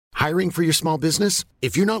Hiring for your small business?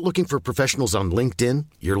 If you're not looking for professionals on LinkedIn,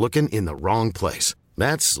 you're looking in the wrong place.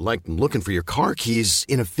 That's like looking for your car keys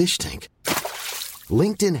in a fish tank.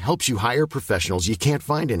 LinkedIn helps you hire professionals you can't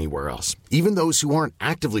find anywhere else, even those who aren't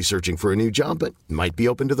actively searching for a new job but might be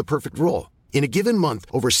open to the perfect role. In a given month,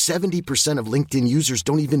 over 70% of LinkedIn users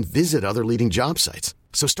don't even visit other leading job sites.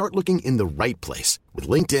 So start looking in the right place. With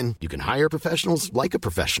LinkedIn, you can hire professionals like a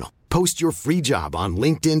professional. Post your free job on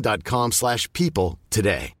linkedin.com/people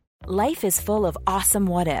today. Life is full of awesome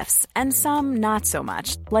what-ifs, and some not so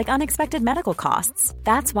much, like unexpected medical costs.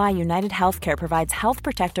 That's why United Healthcare provides Health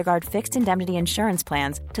Protector Guard fixed indemnity insurance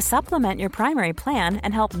plans to supplement your primary plan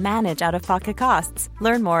and help manage out-of-pocket costs.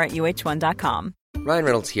 Learn more at uh1.com. Ryan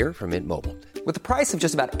Reynolds here from Mint Mobile. With the price of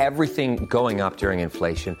just about everything going up during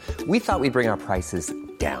inflation, we thought we'd bring our prices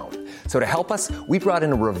down. So to help us, we brought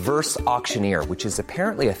in a reverse auctioneer, which is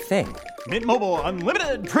apparently a thing. Mint Mobile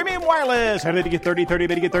Unlimited Premium Wireless. How to get 30, 30,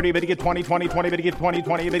 bit to get 30, bit to get 20, 20, 20, bit to get 20,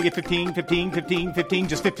 20, bit to get 15, 15, 15, 15,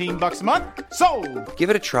 just $15 a month? Sold!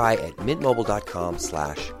 Give it a try at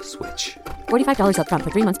mintmobile.com/switch. $45 up front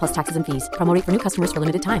for 3 months plus taxes and fees. Promo rate for new customers for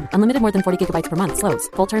limited time. Unlimited more than 40 gigabytes per month. Slows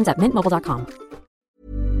full terms at mintmobile.com.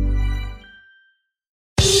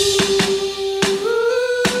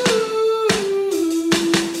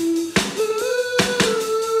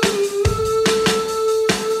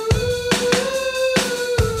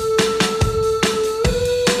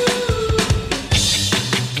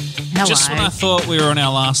 Hello. Just when I thought we were on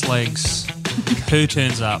our last legs, who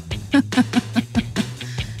turns up?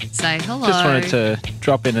 Say hello. Just wanted to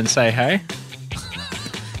drop in and say hey.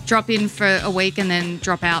 Drop in for a week and then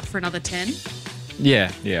drop out for another 10.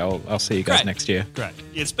 Yeah. I'll see you guys Great. next year. Great.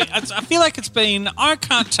 It's been. I feel like it's been. I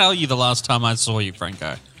can't tell you the last time I saw you,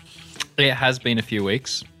 Franco. It has been a few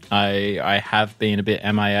weeks. I have been a bit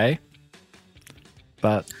MIA,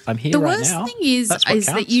 but I'm here right now. The worst thing is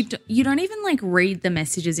that you don't even like read the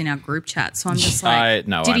messages in our group chat. So I'm just like,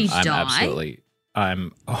 did he die? Absolutely.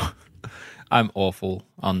 I'm awful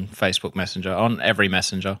on Facebook Messenger, on every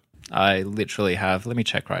messenger. I literally have, let me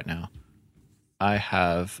check right now. I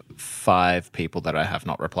have 5 people that I have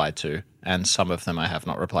not replied to, and some of them I have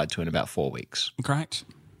not replied to in about 4 weeks. Great.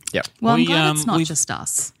 Yep. Well, I'm glad it's not just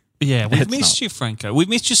us. Yeah, we've missed you, Franco. We've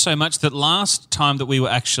missed you so much that last time that we were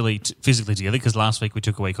actually physically together, because last week we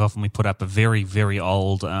took a week off and we put up a very, very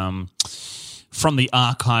old From the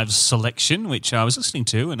Archives selection, which I was listening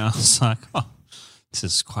to, and I was like, oh, this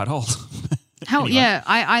is quite old. Hell Anyway. yeah.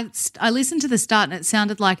 I listened to the start and it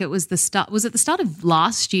sounded like it was the start. Was it the start of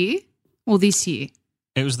last year or this year?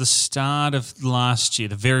 It was the start of last year,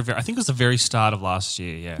 I think it was the very start of last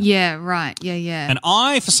year, yeah. Yeah, right. Yeah. And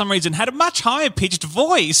I, for some reason, had a much higher pitched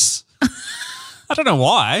voice. I don't know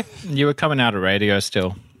why. You were coming out of radio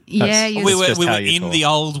still. Yeah, We were in talk. the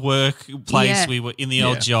old workplace. Yeah. We were in the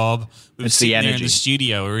old job. We were It's the sitting there in energy. the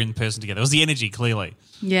studio. We were in person together. It was the energy, clearly.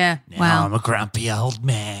 Yeah. Now Wow. I'm a grumpy old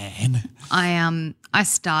man. I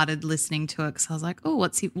started listening to it because I was like, oh,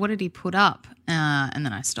 what did he put up? And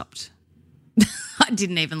then I stopped. I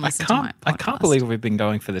didn't even listen to my podcast. I can't believe we've been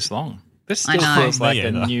going for this long. This I still know. feels like Me a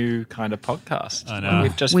either. new kind of podcast. I know.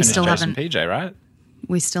 We've just We finished still Jason haven't- PJ, right?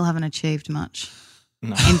 We still haven't achieved much.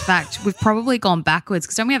 No. In fact, we've probably gone backwards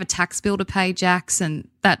because don't we have a tax bill to pay, Jax, and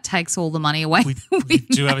that takes all the money away. We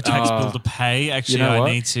do have a tax bill to pay. Actually, You know I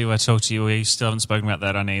what? need to talk to you. We still haven't spoken about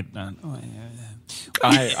that. I need.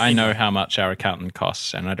 I know how much our accountant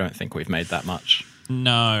costs, and I don't think we've made that much.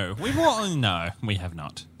 No, we have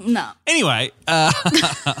not. No. Anyway,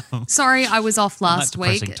 Sorry, I was off last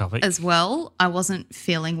depressing week topic. as well. I wasn't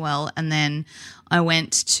feeling well, and then I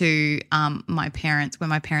went to my parents, where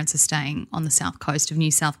my parents are staying on the south coast of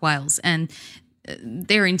New South Wales, and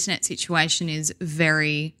their internet situation is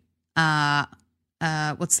very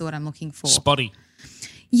what's the word I'm looking for? spotty.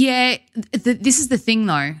 Yeah, this is the thing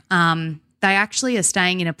though. They actually are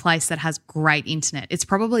staying in a place that has great internet. It's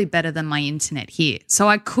probably better than my internet here. So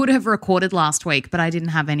I could have recorded last week, but I didn't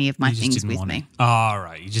have any of my You just things didn't with want me. it. Oh,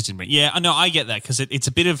 right. You just didn't. Yeah, I know. I get that because it's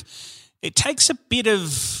a bit of. It takes a bit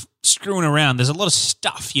of screwing around. There's a lot of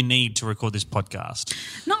stuff you need to record this podcast.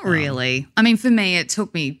 Not really. I mean, for me, it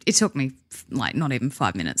took me like not even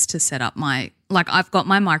 5 minutes to set up I've got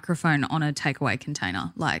my microphone on a takeaway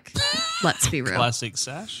container. Like, let's be real. Classic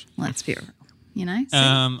Sash. Let's be real. You know? So,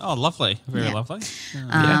 Oh, lovely. Very Yeah. lovely. it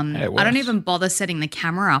I don't works. even bother setting the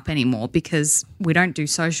camera up anymore because we don't do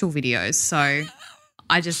social videos. So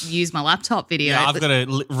I just use my laptop video. Yeah, I've got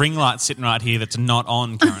a ring light sitting right here that's not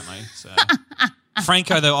on currently. So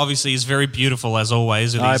Franco, though, obviously is very beautiful as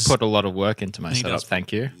always. I put a lot of work into my setup. does.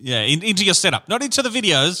 Thank you. Yeah, into your setup. Not into the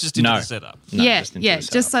videos, just into the setup. No, yeah, just into the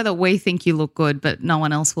just setup. so that we think you look good, but no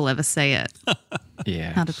one else will ever see it.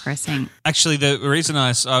 Yeah. How depressing. Actually, the reason I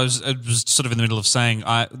was sort of in the middle of saying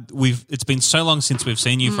it's been so long since we've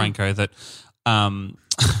seen you, Franco, that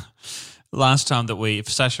last time that if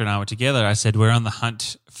Sasha and I were together, I said we're on the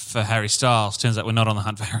hunt for Harry Styles. Turns out we're not on the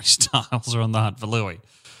hunt for Harry Styles. We're on the hunt for Louis.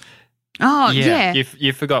 Oh, yeah.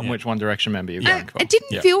 You've forgotten which One Direction member you're going for. It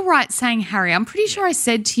didn't feel right saying Harry. I'm pretty sure I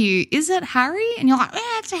said to you, is it Harry? And you're like, yeah,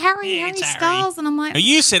 it's Harry, Yeah, Harry it's Harry. Styles. And I'm like,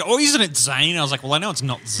 You said, isn't it Zayn? I was like, well, I know it's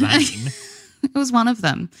not Zayn. it was one of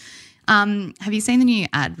them. Have you seen the new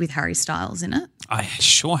ad with Harry Styles in it? I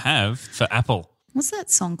sure have for Apple. What's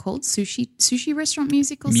that song called? Sushi restaurant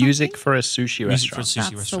music or something? Music for a sushi Music for a restaurant. sushi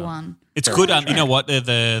That's restaurant. the one. It's good. You know what?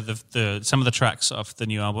 The some of the tracks off the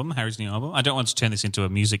new album, Harry's new album. I don't want to turn this into a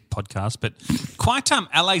music podcast, but quite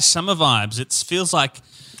LA summer vibes. It feels like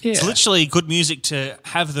it's literally good music to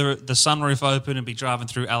have the sunroof open and be driving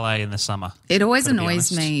through LA in the summer. It always Gotta be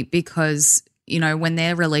annoys honest. me because, when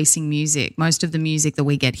they're releasing music, most of the music that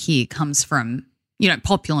we get here comes from,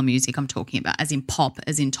 popular music I'm talking about, as in pop,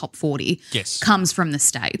 as in top 40, Yes. comes from the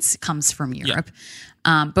States, comes from Europe.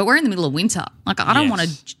 But we're in the middle of winter. Like, I don't Yes. want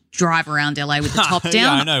to drive around LA with the top down.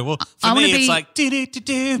 Yeah, I know. Well, for I wanna me, it's be- like do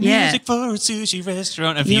music for a sushi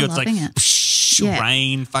restaurant. And for You're you, it's like loving it. Yeah.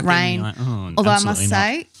 rain, fucking Rain. Like, oh, Although I absolutely must not.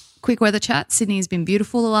 say, quick weather chat, Sydney has been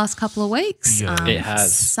beautiful the last couple of weeks. Yeah. It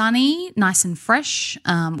has. Sunny, nice and fresh,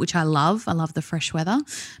 which I love. I love the fresh weather.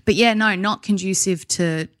 But yeah, no, not conducive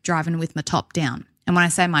to driving with my top down. And when I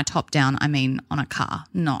say my top down, I mean on a car,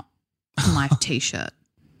 not my T-shirt.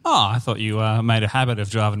 Oh, I thought you made a habit of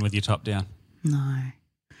driving with your top down. No,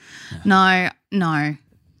 I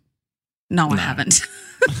haven't.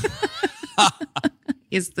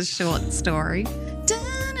 Is the short story.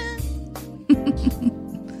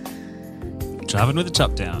 Driving with the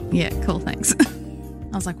top down. Yeah, cool, thanks.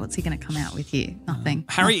 I was like, what's he going to come out with here? Nothing.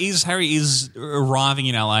 Harry is arriving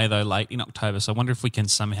in LA though late in October, so I wonder if we can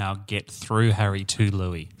somehow get through Harry to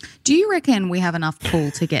Louis. Do you reckon we have enough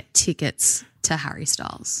pull to get tickets to Harry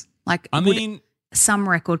Styles? Like, I would mean, some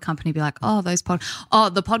record company be like, the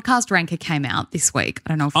podcast ranker came out this week. I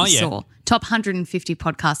don't know if you saw. Top 150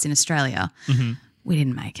 podcasts in Australia. Mm-hmm. We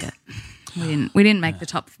didn't make it. We didn't make the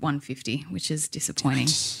top 150, which is disappointing.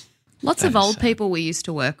 Lots of old people we used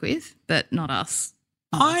to work with, but not us.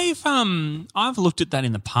 I've looked at that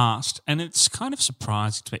in the past, and it's kind of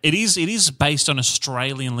surprising to me. It is based on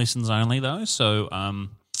Australian listens only, though. So, I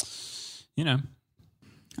know,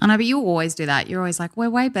 but you always do that. You're always like, we're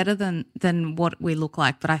way better than what we look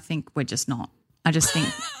like, but I think we're just not. I just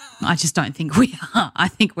don't think we are. I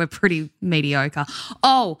think we're pretty mediocre.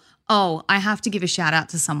 Oh, I have to give a shout out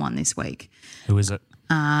to someone this week. who is it?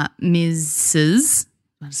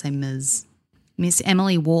 Miss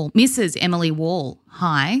Emily Wall. Mrs. Emily Wall.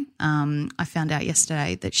 Hi. I found out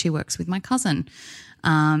yesterday that she works with my cousin.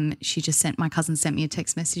 My cousin sent me a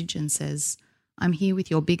text message and says, I'm here with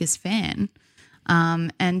your biggest fan.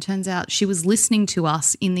 And turns out she was listening to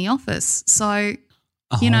us in the office. So,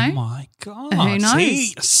 Oh my God. Who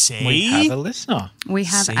knows? See? We have a listener. we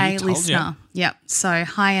have See, a told ya. listener. Yep. So,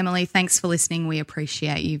 hi, Emily. Thanks for listening. We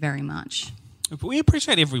appreciate you very much. We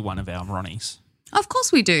appreciate every one of our Ronnies. Of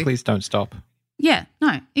course we do. Please don't stop. Yeah,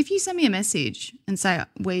 no. If you send me a message and say,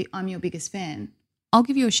 I'm your biggest fan, I'll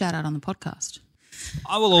give you a shout out on the podcast.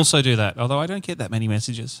 I will also do that, although I don't get that many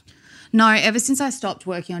messages. No, ever since I stopped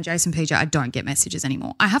working on Jason PJ, I don't get messages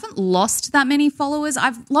anymore. I haven't lost that many followers.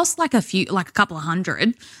 I've lost like a couple of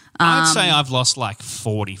hundred. I'd say I've lost like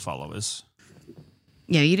 40 followers.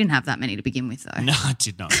 Yeah, you didn't have that many to begin with, though. No, I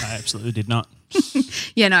did not. I absolutely did not.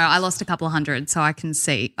 Yeah, no, I lost a couple of hundred, so I can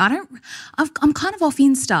see. I'm kind of off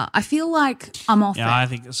Insta. I feel like I'm off Yeah, it. I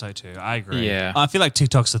think so too. I agree. Yeah. I feel like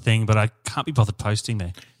TikTok's the thing, but I can't be bothered posting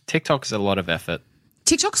there. TikTok's a lot of effort.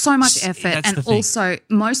 TikTok's so much effort, that's and the thing. also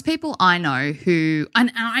most people I know who,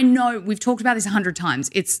 and I know we've talked about this 100 times,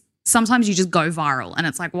 it's sometimes you just go viral and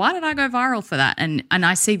it's like, why did I go viral for that? And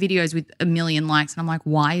I see videos with 1 million likes and I'm like,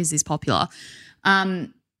 why is this popular?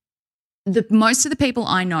 Most of the people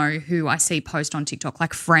I know who I see post on TikTok,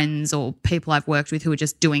 like friends or people I've worked with who are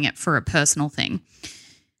just doing it for a personal thing,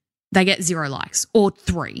 they get 0 likes or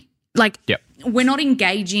 3. Like, Yep. we're not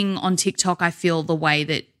engaging on TikTok, I feel, the way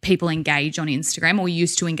that people engage on Instagram or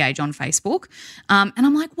used to engage on Facebook. And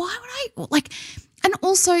I'm like, why would I, like, and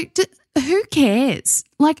also, who cares?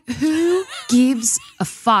 Like, who gives a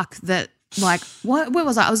fuck that, like, where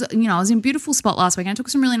was I? I was in a beautiful spot last week and I took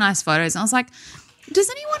some really nice photos and I was like, does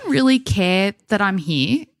anyone really care that I'm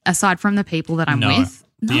here aside from the people that I'm with?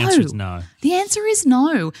 The answer is no. The answer is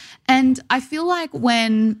no. And I feel like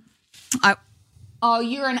when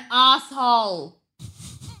you're an asshole.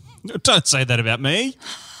 Don't say that about me.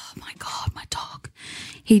 Oh, my God, my dog.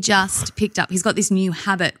 He just picked up – he's got this new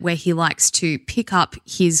habit where he likes to pick up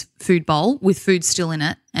his food bowl with food still in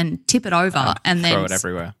it and tip it over and then throw it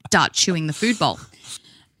everywhere. Start chewing the food bowl.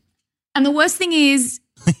 And the worst thing is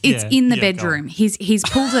it's in the bedroom. He's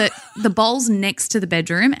pulled it – the bowl's next to the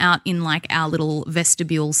bedroom out in like our little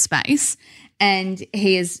vestibule space, and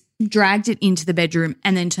he has dragged it into the bedroom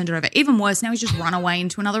and then turned it over. Even worse, now he's just run away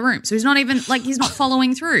into another room. So he's not even – like he's not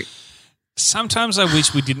following through. Sometimes I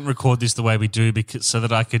wish we didn't record this the way we do so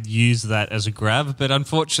that I could use that as a grab, but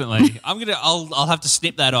unfortunately, I'll have to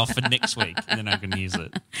snip that off for next week, and then I can use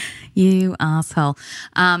it. You asshole.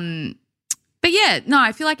 But yeah, no,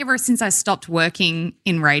 I feel like ever since I stopped working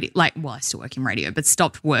in radio, I still work in radio, but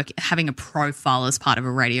stopped having a profile as part of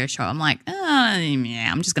a radio show, I'm like,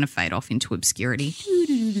 I'm just going to fade off into obscurity.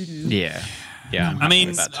 Yeah. Yeah, I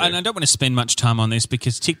mean, and I don't want to spend much time on this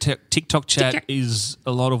because TikTok chat is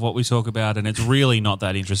a lot of what we talk about, and it's really not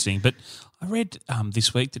that interesting. But I read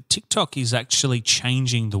this week that TikTok is actually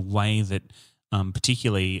changing the way that,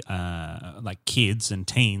 particularly like kids and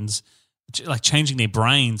teens, like changing their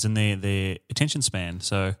brains and their attention span.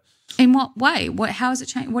 So, in what way? How is it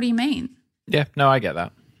changing? What do you mean? Yeah, no, I get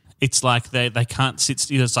that. It's like they can't sit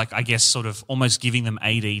still. It's like, I guess, sort of almost giving them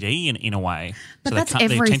ADD in a way. But so that's their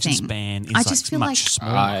everything. attention span is I just feel much like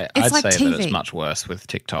smaller. it's I'd like say TV. that it's much worse with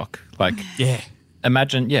TikTok. Like, Yeah.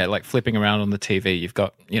 imagine, like flipping around on the TV, you've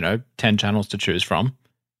got, 10 channels to choose from.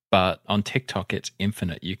 But on TikTok, it's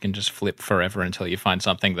infinite. You can just flip forever until you find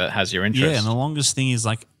something that has your interest. Yeah, and the longest thing is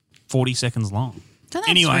like 40 seconds long. Don't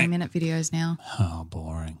they have 3-minute videos now? Oh,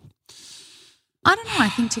 boring. I don't know. I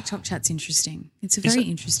think TikTok chat's interesting. It's very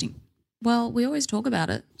interesting. Well, we always talk about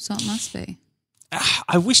it, so it must be.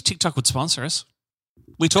 I wish TikTok would sponsor us.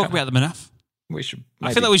 We talk about them enough. We should.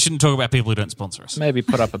 I feel like we shouldn't talk about people who don't sponsor us. Maybe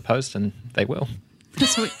put up a post and they will.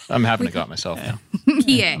 I'm having a go at myself now.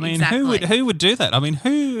 Yeah, I mean, exactly. who would do that? I mean,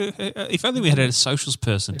 if only we had a socials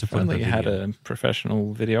person to If put up a only you video. had a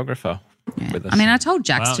professional videographer with us. I mean, I told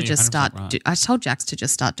Jax Well, to you're just 100% start. right. I told Jax to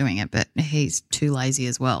just start doing it, but he's too lazy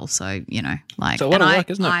as well. So like, It's a lot and of work,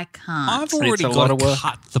 isn't it? I can't. I've already a got lot to of work.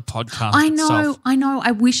 cut the podcast I know, itself. I know.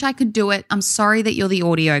 I wish I could do it. I'm sorry that you're the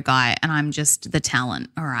audio guy and I'm just the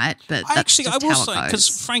talent. All right, but that's I just will how say, it because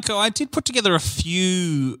goes. Franco, I did put together a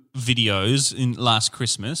few videos in last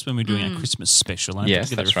Christmas when we were doing our Christmas special. I Yes, put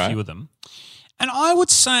together that's a few right. of them. And I would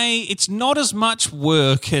say it's not as much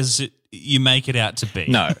work as you make it out to be.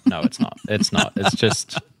 No, it's not. It's not. It's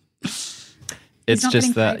just. It's not just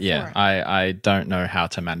getting that, paid for it. I don't know how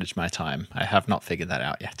to manage my time. I have not figured that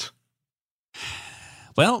out yet.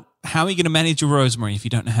 Well, how are you going to manage your rosemary if you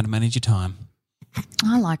don't know how to manage your time?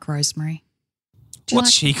 I like Rosemary. Do you What's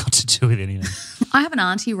like- she got to do with anything? I have an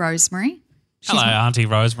auntie Rosemary. She's Hello, Auntie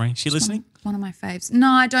Rosemary. She listening? one of my faves. No,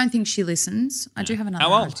 I don't think she listens. I do have another.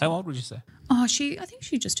 How old? auntie. How old would you say? Oh, I think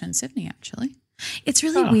she just turned 70 actually. It's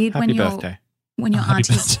really weird happy when your birthday. Happy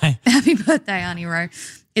aunties birthday. Happy birthday, Auntie Ro.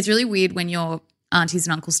 It's really weird when your aunties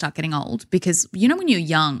and uncles start getting old because when you're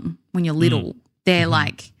young, when you're little, they're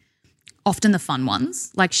like often the fun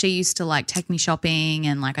ones. Like she used to like take me shopping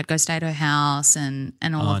and like I'd go stay at her house and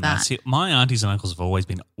all of that. See, my aunties and uncles have always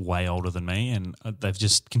been way older than me, and they've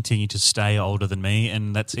just continued to stay older than me,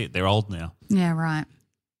 and that's it. They're old now. Yeah, right.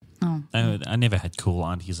 Oh, I never had cool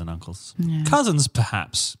aunties and uncles. Cousins,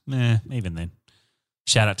 perhaps. Even then.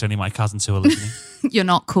 Shout out to any of my cousins who are listening. you're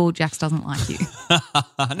not cool. Jax doesn't like you.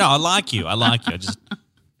 No, I like you. I just,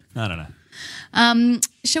 I don't know.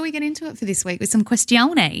 Shall we get into it for this week with some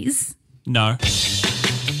questiones? No.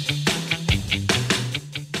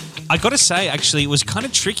 I got to say, actually, it was kind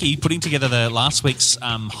of tricky putting together the last week's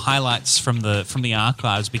highlights from the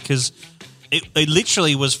archives because it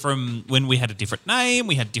literally was from when we had a different name,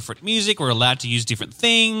 we had different music, we were allowed to use different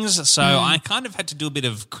things. So I kind of had to do a bit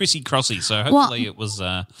of crissy-crossy. So hopefully it was.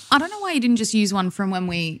 I don't know why you didn't just use one from when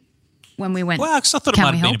we went. Well, because I thought it Can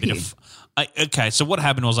might we have been a help bit of. Okay, so what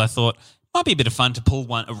happened was I thought it might be a bit of fun to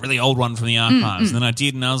pull a really old one from the archives, and then I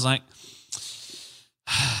did, and I was like,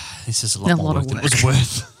 "This is a lot more work than it was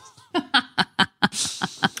worth."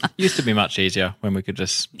 Used to be much easier when we could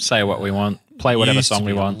just say what we want, play whatever Used to song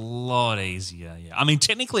we be want. A lot easier, yeah. I mean,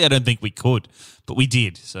 technically, I don't think we could, but we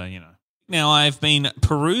did. So Now I've been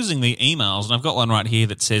perusing the emails, and I've got one right here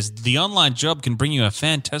that says the online job can bring you a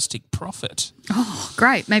fantastic profit. Oh,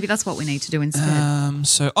 great. Maybe that's what we need to do instead.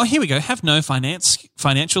 Here we go. Have no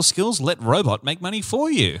financial skills. Let robot make money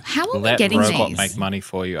for you. How are we Let getting robot these? make money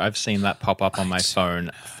for you. I've seen that pop up on my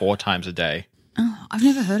phone 4 times a day. Oh, I've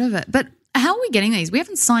never heard of it. But How are we getting these? We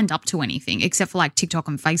haven't signed up to anything except for like TikTok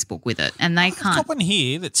and Facebook with it, and they I've can't. got one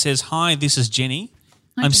here that says, "Hi, this is Jenny.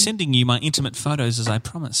 I'm sending you my intimate photos as I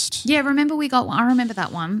promised." Yeah, remember we got one. I remember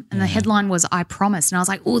that one. And the headline was, I promised. And I was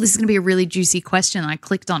like, oh, this is going to be a really juicy question. And I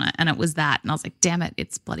clicked on it and it was that. And I was like, damn it,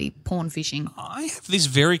 it's bloody porn fishing. I have this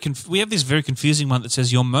we have this very confusing one that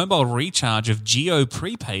says your mobile recharge of Geo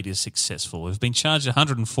Prepaid is successful. We've been charged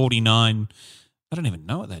 $149. I don't even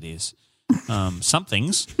know what that is.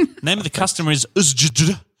 Somethings. Name of the customer is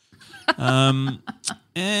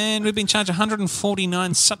and we've been charged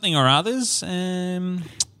 149 something or others.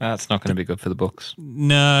 That's not going to be good for the books.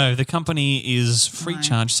 No, the company is Free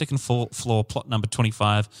Charge, second floor, plot number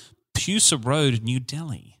 25, Pusa Road, New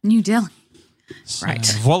Delhi. New Delhi. So, Right.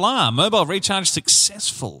 Voila, mobile recharge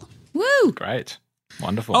successful. Woo. Great.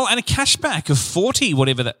 Wonderful. Oh, and a cashback of 40,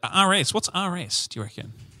 whatever the RS. What's RS, do you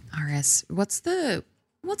reckon? RS. What's the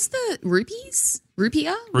rupees?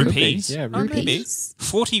 Rupiah? Rupees. Yeah, rupees.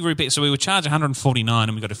 40 rupees. So we were charged 149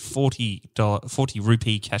 and we got a $40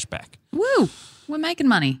 rupee cashback. Woo. We're making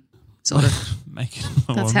money, sort of.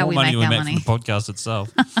 That's how we make our money. From the podcast itself.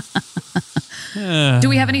 Do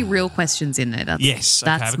we have any real questions in there? Yes.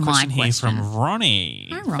 That's okay, I have a my question here from Ronnie.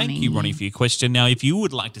 Hi, Ronnie. Thank you, Ronnie, for your question. Now, if you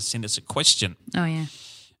would like to send us a question, Oh, yeah.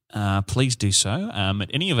 please do so at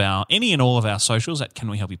any and all of our socials at Can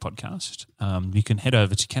We Help You Podcast. You can head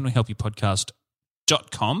over to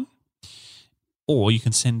canwehelpyoupodcast.com or you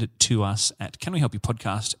can send it to us at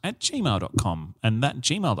canwehelpyoupodcast@gmail.com. And that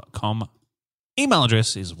gmail.com email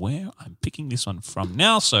address is where I'm picking this one from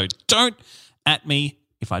now. So don't at me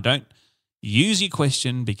if I don't use your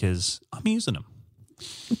question because I'm using them.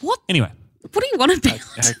 What? Anyway. What do you want to be?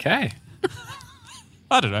 Okay.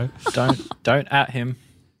 I don't know. Don't at him.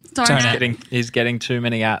 He's getting too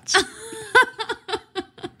many ats.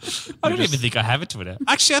 I don't even think I have a Twitter.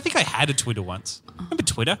 Actually, I think I had a Twitter once. Remember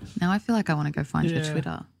Twitter? Now I feel like I want to go find your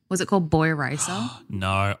Twitter. Was it called Boy Racer?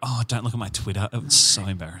 No. Oh, don't look at my Twitter. It was so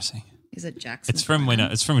embarrassing. Is it Jackson? It's from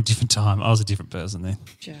it's from a different time. I was a different person then.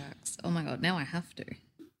 Jax. Oh my God, now I have to.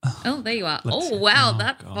 Oh, there you are. Oh, wow,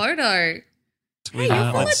 that photo. Twitter, Hey,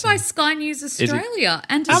 you're followed by Sky News Australia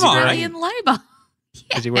and Is he Australian Labor.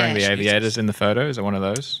 Is he wearing the aviators in the photo? Is it one of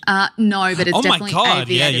those? No, but it's Oh my definitely God.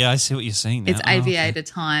 aviator. Yeah, I see what you're saying now. It's aviator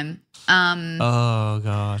time. Oh,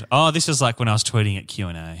 God. Oh, this is like when I was tweeting at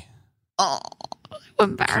Q&A. Oh,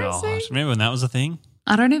 embarrassing. God. Remember when that was a thing?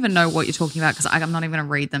 I don't even know what you're talking about because I'm not even going to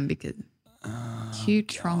read them because Q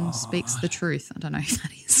Trong speaks the truth. I don't know who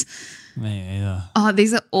that is. Me either. Oh,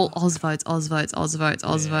 these are all Ozvotes.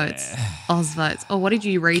 Oh, what did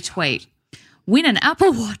you retweet? Win an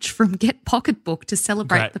Apple Watch from Get Pocketbook to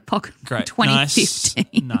celebrate the Pocket Great.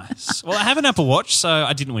 2015. Nice. Well, I have an Apple Watch, so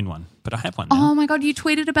I didn't win one, but I have one now. Oh, my God. You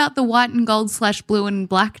tweeted about the white and gold / blue and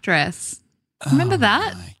black dress. Remember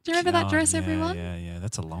that? My Do you remember that God, dress, yeah, everyone? Yeah.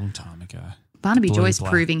 That's a long time ago. Barnaby Blue, Joyce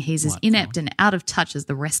black, proving he's as white, inept and out of touch as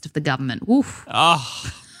the rest of the government. Woof.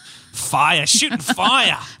 Oh, fire, shooting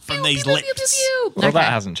fire from these lips. Well,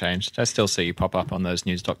 that hasn't changed. I still see you pop up on those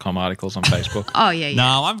news.com articles on Facebook. Oh, yeah.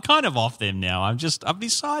 No, I'm kind of off them now. I've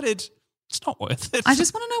decided it's not worth it. I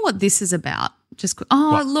just want to know what this is about.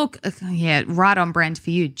 Look. Yeah, right on brand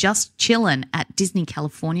for you. Just chilling at Disney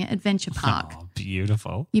California Adventure Park. Oh,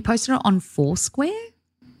 beautiful. You posted it on Foursquare?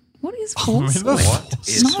 What is Foursquare? What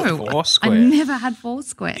is Foursquare? I never had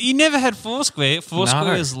Foursquare. You never had Foursquare? Foursquare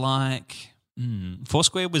No. is like...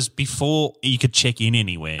 Foursquare was before you could check in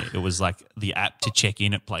anywhere. It was like the app to check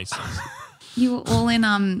in at places. You were all in,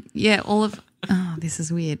 all of, this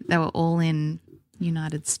is weird. They were all in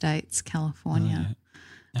United States, California.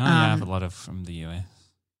 Oh, yeah, I have a lot of from the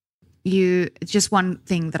US. Just one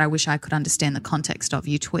thing that I wish I could understand the context of.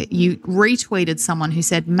 You retweeted someone who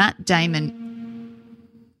said Matt Damon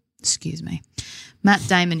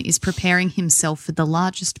is preparing himself for the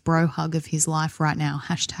largest bro hug of his life right now.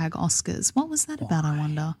 #Oscars. What was that about, I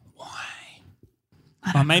wonder? Why?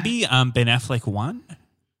 Or maybe Ben Affleck won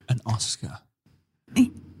an Oscar.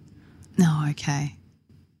 No, okay.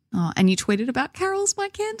 Oh, and you tweeted about Carols by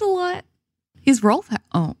Candlelight. Is Rolf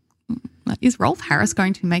Harris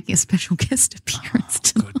going to be making a special guest appearance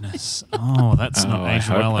tonight? Goodness. Oh, that's not aged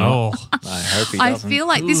well at all. I hope he I doesn't. feel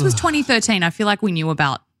like this was 2013. I feel like we knew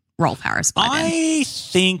about Rolf Harris by then. I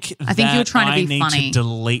think you were trying to be I funny. need to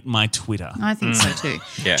delete my Twitter. I think so too.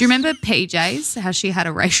 Yes. Do you remember PJ's, how she had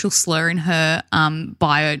a racial slur in her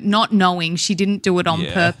bio, not knowing she didn't do it on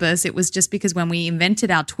purpose? It was just because when we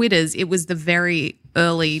invented our Twitters, it was the very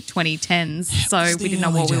early 2010s, so we didn't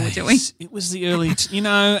know what we were doing. It was the early,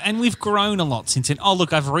 and we've grown a lot since then. Oh,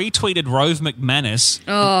 look, I've retweeted Rove McManus,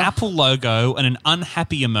 an Apple logo and an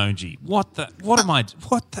unhappy emoji. What an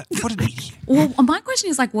idiot. Well, my question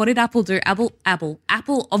is like, what did Apple do?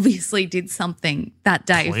 Apple obviously did something that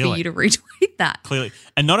day for you to retweet that. Clearly.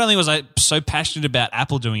 And not only was I so passionate about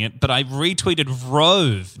Apple doing it, but I retweeted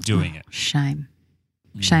Rove doing it. Shame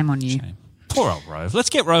on you. Shame. Poor old Rove. Let's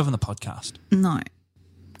get Rove on the podcast. No.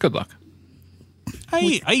 Good luck.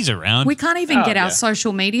 Hey, he's around. We can't even get our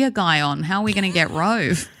social media guy on. How are we going to get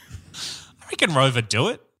Rove? I reckon Rove would do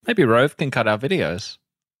it. Maybe Rove can cut our videos.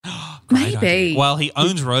 Great Maybe. idea. Well, he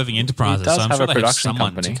owns Roving Enterprises, does so I'm have sure a they have production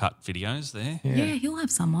someone company. to cut videos there. Yeah, he'll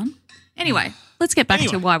have someone. Anyway, let's get back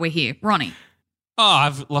to why we're here. Ronnie. Oh,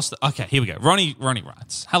 I've lost it. Okay, here we go. Ronnie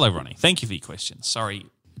writes, hello, Ronnie. Thank you for your question. Sorry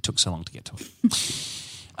it took so long to get to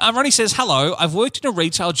it. Ronnie says, hello, I've worked in a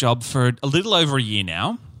retail job for a little over a year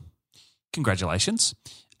now. Congratulations.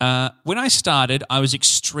 When I started, I was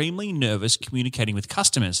extremely nervous communicating with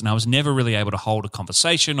customers, and I was never really able to hold a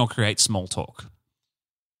conversation or create small talk.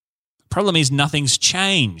 Problem is, nothing's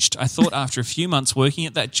changed. I thought after a few months working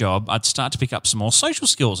at that job, I'd start to pick up some more social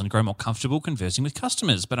skills and grow more comfortable conversing with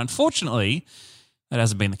customers. But unfortunately, that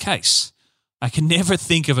hasn't been the case. I can never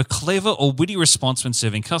think of a clever or witty response when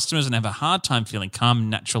serving customers and have a hard time feeling calm and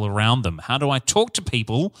natural around them. How do I talk to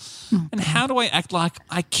people and how do I act like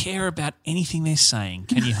I care about anything they're saying?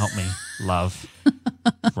 Can you help me? Love,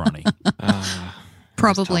 Ronnie.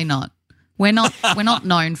 Probably not. We're not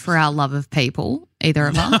known for our love of people, either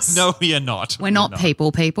of us. No, we are not. We're not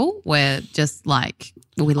people. We're just like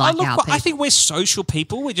we like our people. I think we're social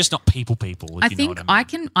people. We're just not people. I think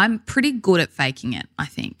I'm pretty good at faking it. I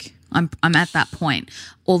think I'm at that point.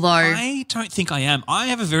 Although I don't think I am. I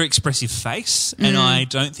have a very expressive face, and I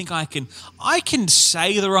don't think I can. I can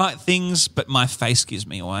say the right things, but my face gives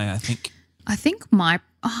me away. I think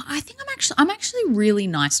I'm actually really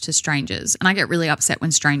nice to strangers, and I get really upset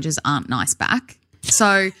when strangers aren't nice back.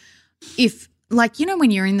 So if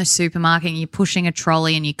when you're in the supermarket and you're pushing a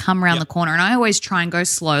trolley and you come around the corner, and I always try and go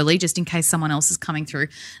slowly just in case someone else is coming through.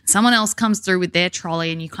 Someone else comes through with their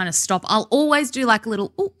trolley and you kind of stop. I'll always do like a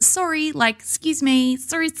little, oh, sorry, like, excuse me,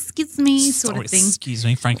 sorry, excuse me sort of thing. Excuse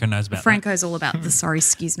me. Franco knows about Franco's all about the sorry,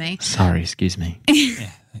 excuse me. Sorry, excuse me. Yeah.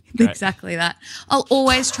 Exactly that. I'll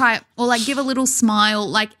always try or like give a little smile.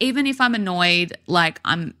 Like even if I'm annoyed, like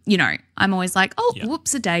I'm always like, oh,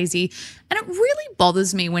 whoops a daisy. And it really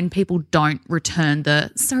bothers me when people don't return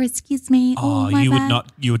the sorry, excuse me. Oh, my you bad.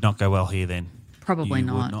 would not go well here then. Probably You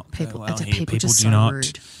not. would not go People well here. people just do so not.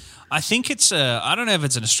 rude. I think it's I don't know if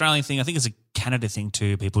it's an Australian thing. I think it's a Canada thing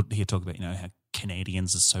too. People here talk about, how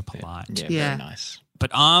Canadians are so polite. Yeah, very nice. But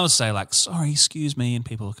I'll say like, sorry, excuse me, and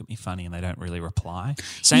people look at me funny and they don't really reply.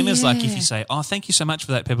 Same as like if you say, oh, thank you so much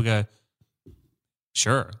for that, people go,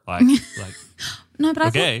 sure. Like No, but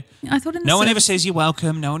okay. I thought in the no one ever says you're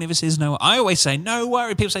welcome. No one ever says no. I always say no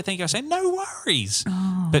worries. People say thank you. I say no worries.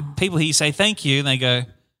 Oh. But people here say thank you and they go,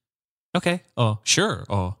 okay, or sure,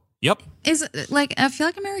 or yep. Is it like I feel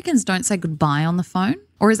like Americans don't say goodbye on the phone,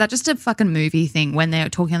 or is that just a fucking movie thing? When they're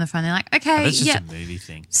talking on the phone, they're like, "Okay, That's just yeah, a movie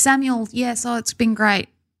thing." Samuel, yes, oh, it's been great,"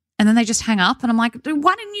 and then they just hang up, and I'm like,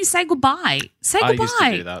 "Why didn't you say goodbye? Say goodbye." I used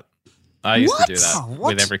to do that. I used to do that Oh,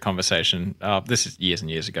 what? with every conversation. This is years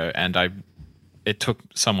and years ago, and it took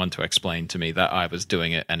someone to explain to me that I was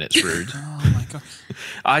doing it and it's rude. Oh my God.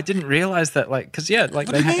 I didn't realize that, because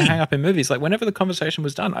they hang up in movies. Like whenever the conversation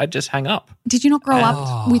was done, I'd just hang up. Did you not grow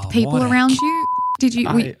up with people what a around you? Did you?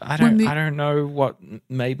 I don't know what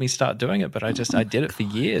made me start doing it, but I did it for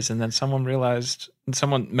years, and then someone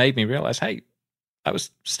made me realize, hey, I was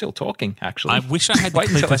still talking. Actually, I wish I had the Wait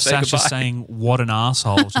clip until I of say Sasha goodbye. saying "What an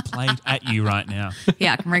asshole" played at you right now.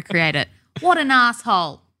 Yeah, I can recreate it. What an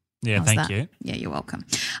asshole. Yeah, How's thank that? you. Yeah, you're welcome.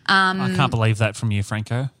 I can't believe that from you,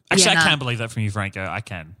 Franco. Actually, no. I can't believe that from you, Franco. I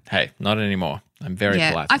can. Hey, not anymore. I'm very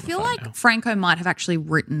polite. I feel like Franco might have actually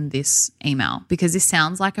written this email because this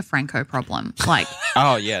sounds like a Franco problem. Like,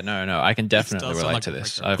 oh yeah, no, I can definitely does sound relate like to a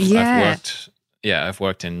this. Franco I've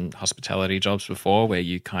worked in hospitality jobs before where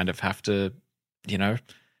you kind of have to,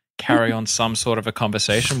 carry on some sort of a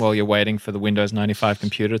conversation while you're waiting for the Windows 95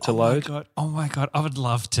 computer to load. Oh my god! I would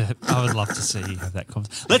love to see you have that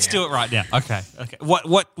conversation. Let's do it right now. Okay.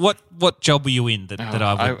 What job were you in that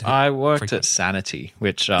I worked at Sanity,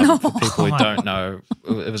 which for people who don't know,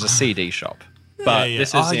 it was a CD shop. But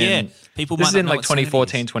this is People this might is not in know like what Sanity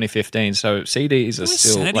 2014, is. 2015. So CDs are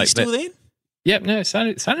still Sanity like still there? Yep, no,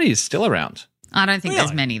 Sanity is still around. I don't think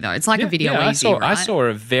there's many though. It's like a Video Easy, right? I saw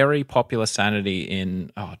a very popular Sanity in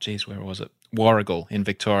where was it? Warrigal in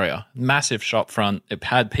Victoria. Massive shop front. It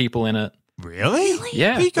had people in it. Really?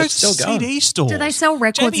 Yeah, You go to it's still going. CD stores. Do they sell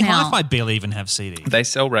records JB now? Hi-Fi barely even have CDs. They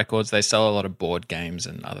sell records. They sell a lot of board games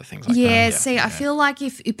and other things like Yeah, that. see, I feel like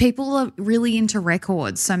if people are really into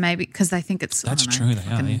records, so maybe because they think it's That's I don't know, true, they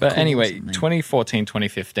are, fucking yeah. But cool or anyway, something. 2014,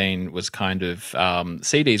 2015 was kind of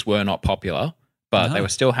CDs were not popular, but they were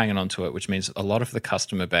still hanging on to it, which means a lot of the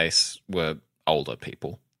customer base were older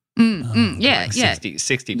people. Yeah, Like yeah.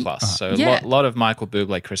 60 plus. So Yeah. a lot of Michael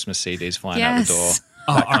Bublé Christmas CDs flying out the door. Yes.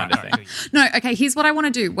 That kind of thing. No, okay, here's what I want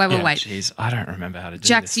to do. Wait. Jeez, I don't remember how to do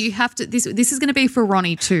Jax, this. you have to. This is going to be for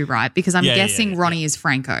Ronnie too, right? Because I'm guessing Ronnie is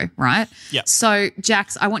Franco, right? Yeah. So,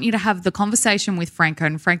 Jax, I want you to have the conversation with Franco,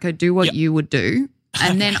 and Franco do what you would do,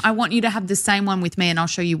 and then I want you to have the same one with me, and I'll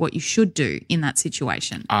show you what you should do in that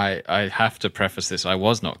situation. I have to preface this. I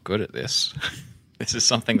was not good at this. This is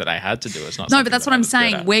something that I had to do. It's not. No, something but that's that what I I'm was good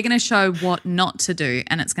saying. at. We're going to show what not to do,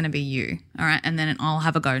 and it's going to be you, all right? And then I'll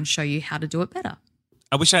have a go and show you how to do it better.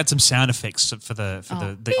 I wish I had some sound effects for the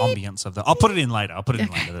ambience of the. I'll put it in later. I'll put it in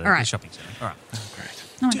later. The all right. shopping center. All right. Great.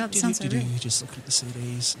 Oh my God, that sounds so good. Just look at the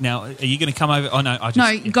CDs. Now, are you going to come over? Oh no, I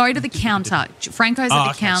just No, go to the counter. Franco's at the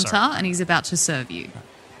okay, counter, sorry. and he's about to serve you.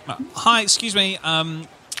 Hi, excuse me.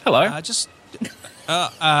 Hello. Just. How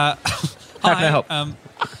can I help?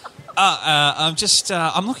 I'm just.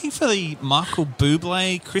 I'm looking for the Michael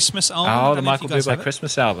Bublé Christmas album. I Oh, don't the know if Michael you guys Bublé have it.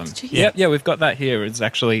 Christmas album. Yeah. Yeah, we've got that here. It's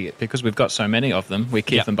actually because we've got so many of them, we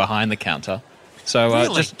keep Yeah. them behind the counter. So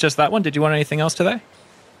Really? just that one. Did you want anything else today?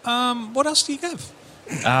 What else do you have?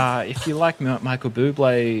 If you like Michael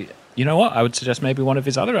Bublé, you know what? I would suggest maybe one of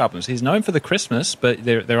his other albums. He's known for the Christmas, but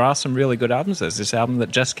there are some really good albums. There's this album that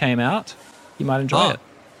just came out. You might enjoy it.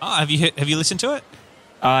 Oh, have you listened to it?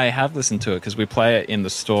 I have listened to it because we play it in the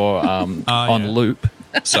store on yeah. loop.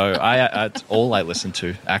 So that's all I listen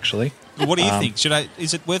to, actually. What do you think?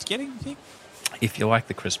 Is it worth getting? You think? If you like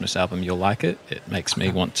the Christmas album, you'll like it. It makes me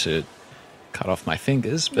want to cut off my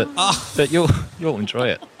fingers, but you'll enjoy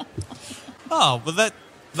it. Oh, well that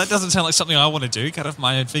doesn't sound like something I want to do. Cut off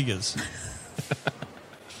my own fingers.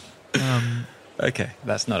 Okay,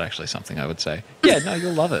 that's not actually something I would say. Yeah, no,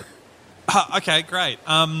 you'll love it. Okay, great.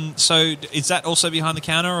 So is that also behind the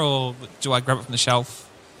counter, or do I grab it from the shelf?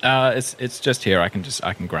 It's just here. I can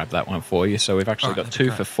grab that one for you. So we've actually Alright, got that'd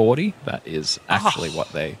be 2 for $40. That is actually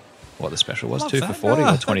what the special was. Love 2 that. for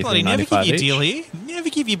 $40 or They bloody never $23.95 give you a each. deal here. Never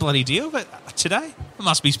give you a bloody deal, but today it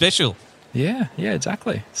must be special. Yeah,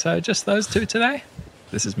 exactly. So just those 2 today.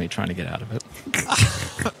 This is me trying to get out of it.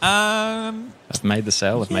 I've made the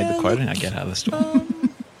sale. I've made the quote, and I get out of the store.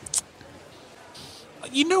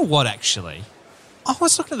 You know what, actually? I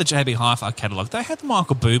was looking at the JB Hi-Fi catalogue. They had the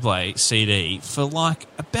Michael Bublé CD for like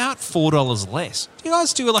about $4 less. Do you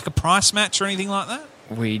guys do like a price match or anything like that?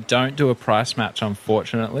 We don't do a price match,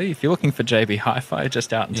 unfortunately. If you're looking for JB Hi-Fi,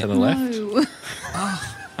 just out and to the left. No.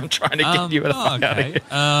 I'm trying to get you the fuck out of here.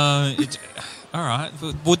 All right. Do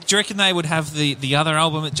you reckon they would have the other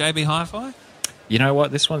album at JB Hi-Fi? You know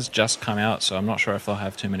what? This one's just come out, so I'm not sure if they'll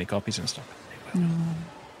have too many copies and stuff.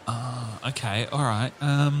 Okay, all right.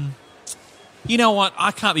 You know what?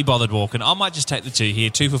 I can't be bothered walking. I might just take the 2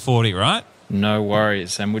 here, 2 for $40, right? No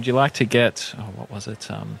worries. And would you like to get, what was it?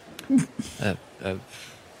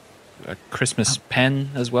 A Christmas pen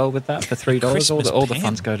as well with that for $3? Christmas All the pen?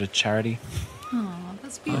 funds go to charity. Oh,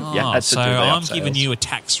 that's beautiful. Yeah, that's to so do the I'm upsales. giving you a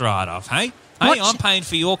tax write-off, hey? What? Hey, I'm paying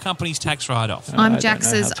for your company's tax write-off. I don't know I'm how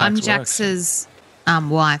Jax's. tax I'm works. Jax's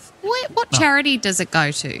wife. What charity does it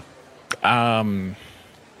go to? You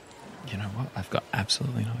know what? I've got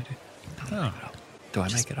absolutely no idea. Oh. Do I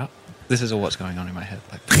make it up? This is all what's going on in my head.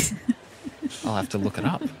 Like, I'll have to look it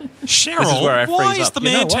up. Cheryl, where I why freeze is up. the You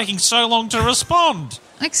know man what? taking so long to respond?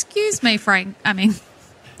 Excuse me, Frank. I mean,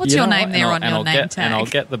 what's You your know name what? there And on I'll your name get, tag? And I'll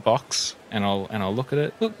get the box and I'll look at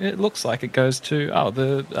it. Look, it looks like it goes to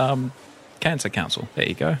the Cancer Council. There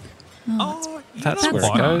you go. Oh, That's you know where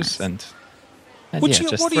what? it goes. And Would yeah, you,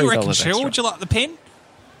 just what do you reckon, $3 Cheryl? extra. Would you like the pen?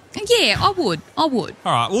 Yeah, I would. All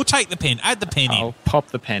right, we'll take the pen. Add the pen in. I'll pop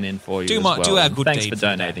the pen in for you Do as my- well. do our And good thanks deed for for the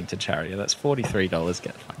day. donating to charity. That's $43.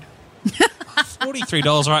 Get fucking.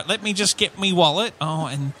 $43. All right, let me just get me wallet. Oh,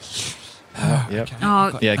 and Yep.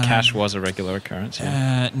 Oh, Yeah, cash was a regular occurrence.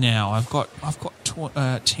 Yeah. now I've got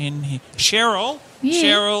 10 here. Cheryl, Yeah,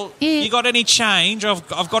 Cheryl, yeah. you got any change? I've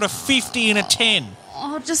got a 50 and a 10.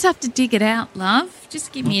 I'll just have to dig it out, love.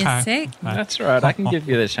 Just give me a Okay. sec. That's all right. I can give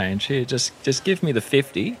you the change here. Just give me the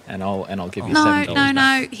 50, and I'll give you No, $7. no, back.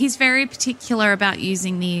 no. He's very particular about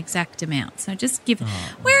using the exact amount. So just give.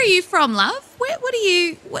 Where are you from, love? What are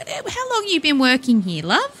you? How long you been working here,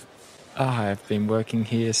 love? Oh, I've been working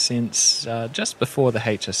here since just before the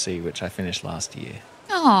HSC, which I finished last year.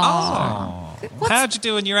 Oh, How'd you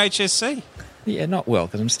do in your HSC? Yeah, not well,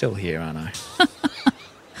 because I'm still here, aren't I?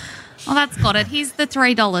 Oh, that's got it. Here's the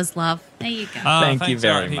 $3, love. There you go. Thank you thanks.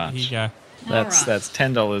 very All right, much. Here you go. That's All right.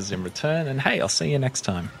 $10 in return. And hey, I'll see you next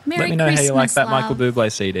time. Merry Let me know how you like Christmas, that Michael love.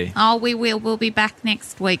 Bublé CD. Oh, we will. We'll be back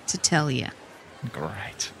next week to tell you.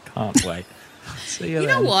 Great. Can't wait. See you You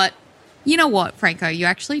then. know what? You know what, Franco? You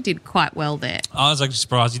actually did quite well there. I was actually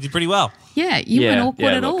surprised. You did pretty well. Yeah, you weren't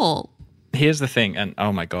awkward at look, all. Here's the thing, and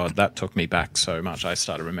oh my God, that took me back so much. I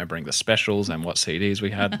started remembering the specials and what CDs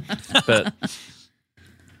we had. But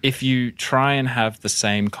if you try and have the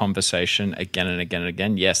same conversation again and again and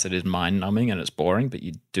again, yes, it is mind-numbing and it's boring, but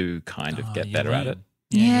you do kind of get you better at learn. it.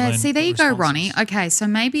 Yeah, learn see, there you go, responses. Ronnie. Okay, so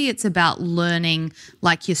maybe it's about learning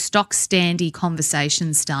like your stock standy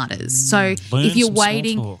conversation starters. So learn if you're some small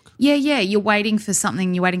waiting, talk. you're waiting for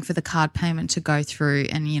something, you're waiting for the card payment to go through,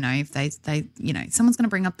 and if they someone's going to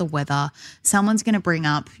bring up the weather, someone's going to bring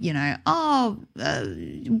up,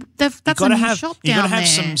 that's a new shop You down got to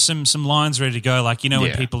have there. some lines ready to go. Like when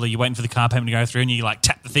Yeah. people you're waiting for the car payment to go through, and you like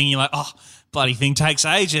tap the thing, you're like, oh, bloody thing takes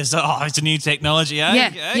ages. Oh, it's a new technology.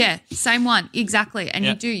 Eh? Yeah, same one exactly, and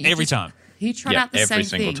Yeah, you do every time. You trot Yeah, out the same every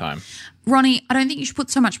single thing. time. Ronnie, I don't think you should put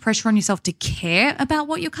so much pressure on yourself to care about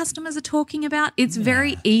what your customers are talking about. It's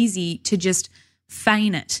very easy to just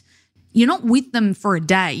feign it. You're not with them for a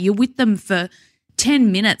day. You're with them for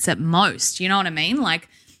 10 minutes at most. You know what I mean? Like,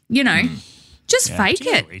 just fake Do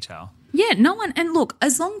you it. Retail. Yeah, no one. And look,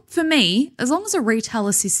 as long as a retail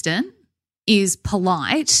assistant is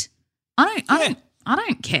polite, I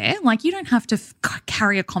don't care. Like, you don't have to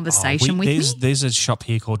carry a conversation with me. There's a shop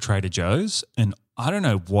here called Trader Joe's, and I don't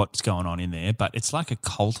know what's going on in there, but it's like a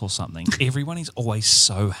cult or something. Everyone is always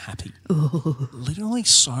so happy. Literally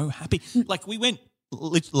so happy. Like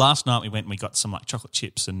last night we went and we got some like chocolate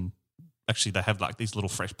chips, and actually they have like these little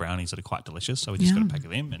fresh brownies that are quite delicious. So we just got a pack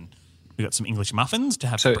of them, and we got some English muffins to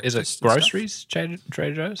have. So for is it breakfast and stuff. groceries,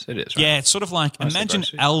 Trader Joe's? It is, right? Yeah, it's sort of like Mostly imagine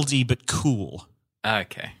groceries. Aldi but cool.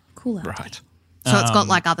 Okay. Cool. Out. Right. So it's got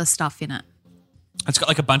like other stuff in it. It's got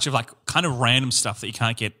like a bunch of like kind of random stuff that you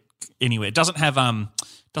can't get anywhere. It doesn't have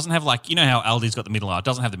like, you know how Aldi's got the middle aisle. It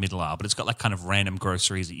doesn't have the middle aisle, but it's got like kind of random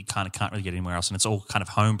groceries that you kind of can't really get anywhere else, and it's all kind of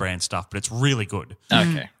home brand stuff, but it's really good.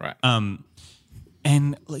 Okay, right.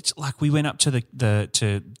 And it's like we went up to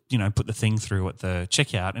to put the thing through at the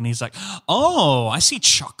checkout, and he's like, "Oh, I see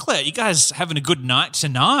chocolate. You guys having a good night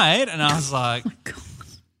tonight?" And I was like,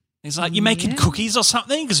 he's like, "You making cookies or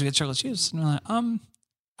something?" Because we had chocolate chips, and we're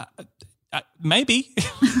like, maybe.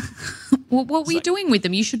 Well, what were you doing with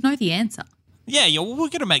them? You should know the answer. Yeah, we're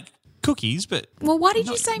going to make cookies, but Well, why did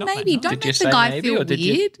you Not- say not maybe? right now. Don't Did you make say the guy maybe, feel or did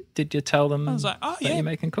weird. Did you tell them I was like, oh, that yeah, you're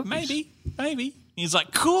making cookies? maybe. He's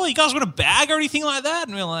like, cool, you guys want a bag or anything like that?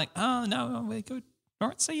 And we're like, oh, no, we're good. All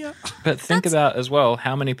right, see ya. But think about as well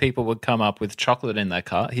how many people would come up with chocolate in their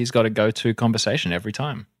cart. He's got a go-to conversation every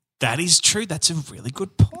time. That is true. That's a really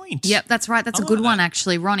good point. Yep, that's right. That's a I good like one, that.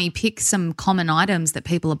 actually. Ronnie, pick some common items that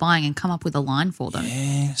people are buying and come up with a line for them.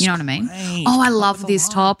 Yes, You know what I mean? great. Oh, I Come up love with a this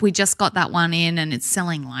line. top. We just got that one in and it's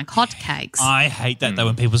selling like hotcakes. I hate that, though,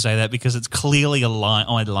 when people say that because it's clearly a lie.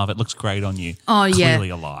 Oh, I love it. Looks great on you. Oh, yeah. Clearly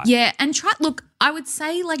a lie. Yeah, and look, I would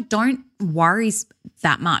say like don't worry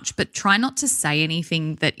that much, but try not to say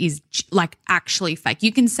anything that is like actually fake.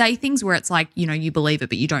 You can say things where it's like, you believe it,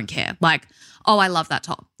 but you don't care. Like, oh, I love that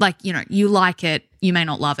top. Like, you like it, you may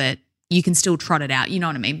not love it, you can still trot it out. You know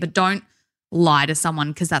what I mean? But don't lie to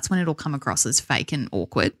someone because that's when it'll come across as fake and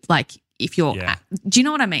awkward. Like if you're, Yeah. do you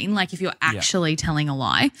know what I mean? Like if you're actually telling a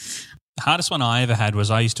lie. The hardest one I ever had was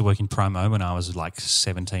I used to work in promo when I was like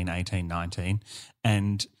 17, 18, 19.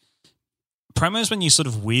 And promo is when you're sort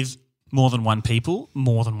of with more than one person,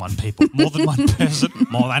 more than one people. More than one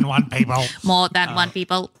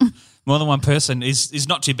people. More than one person is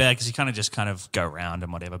not too bad because you kind of go around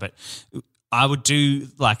and whatever. But I would do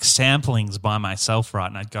like samplings by myself, right?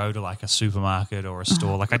 And I'd go to like a supermarket or a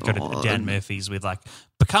store. Like I'd go to Dan Murphy's with like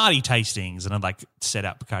Bacardi tastings and I'd like set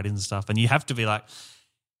out Bacardis and stuff. And you have to be like,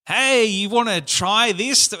 hey, you want to try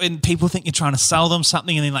this? And people think you're trying to sell them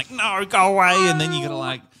something and then like, no, go away. And then you got to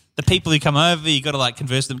like, the people who come over, you got to like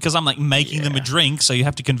converse with them because I'm like making them a drink. So you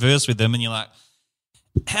have to converse with them and you're like,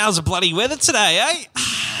 how's the bloody weather today, eh?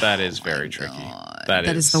 That is very tricky. That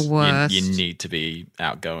is the worst. You need to be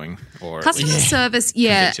outgoing or at Customer least service,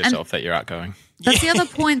 yeah. convince yourself that you're outgoing. That's the other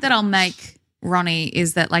point that I'll make, Ronnie,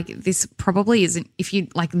 is that like this probably isn't, if you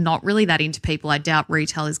like not really that into people, I doubt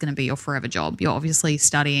retail is going to be your forever job. You're obviously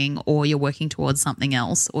studying or you're working towards something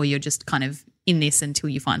else or you're just kind of in this until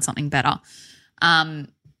you find something better.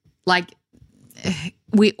 Like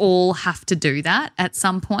we all have to do that at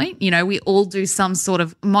some point. We all do some sort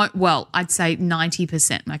of, I'd say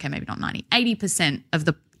 90%, okay, maybe not 90, 80% of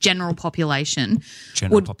the general population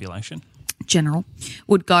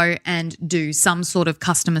would go and do some sort of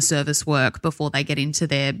customer service work before they get into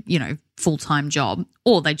their, full-time job,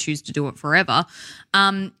 or they choose to do it forever.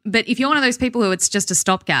 But if you're one of those people who it's just a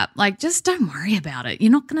stopgap, like, just don't worry about it.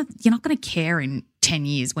 You're not gonna care in 10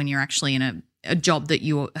 years when you're actually in a job that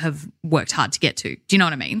you have worked hard to get to. Do you know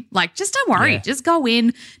what I mean? Like, just don't worry. Yeah. Just go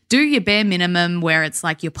in, do your bare minimum where it's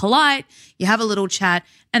like you're polite, you have a little chat,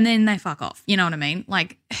 and then they fuck off. You know what I mean?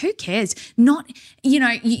 Like, who cares? Not,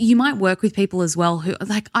 you might work with people as well who,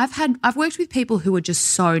 like, I've worked with people who are just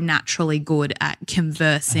so naturally good at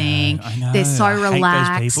conversing. I know. They're so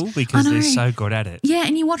relaxed. I hate those people because I know. they're so good at it. Yeah,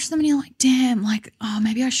 and you watch them and you're like, damn, like, oh,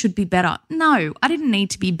 maybe I should be better. No, I didn't need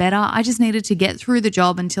to be better. I just needed to get through the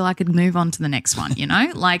job until I could move on to the next one,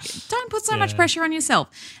 Like, don't put so much pressure on yourself.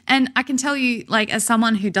 And I can tell you, like, as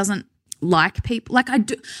someone who doesn't like people, like,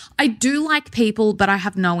 I do like people, but I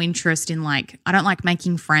have no interest in, like, I don't like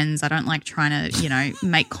making friends. I don't like trying to,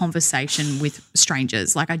 make conversation with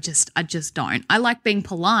strangers. Like, I just don't. I like being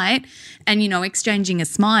polite and, exchanging a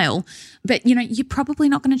smile. But, you're probably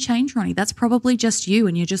not going to change, Ronnie. That's probably just you,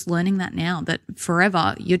 and you're just learning that now, that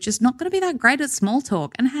forever you're just not going to be that great at small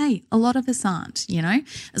talk. And, hey, a lot of us aren't,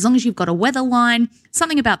 As long as you've got a weather line,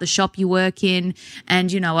 something about the shop you work in,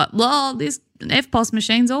 and you know what, well, this FPOS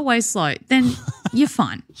machine's always slow, then you're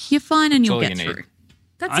fine. You're fine and you'll get through.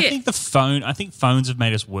 That's it. I think phones have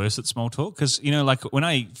made us worse at small talk because, like when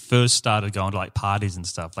I first started going to like parties and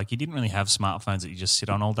stuff, like you didn't really have smartphones that you just sit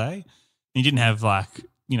on all day. You didn't have like,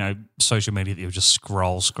 social media that you would just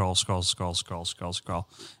scroll.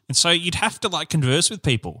 And so you'd have to like converse with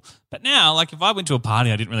people. But now, like if I went to a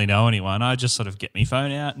party, I didn't really know anyone, I'd just sort of get my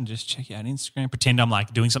phone out and just check out Instagram, pretend I'm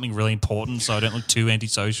like doing something really important so I don't look too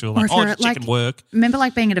antisocial. Like, just checking work. Remember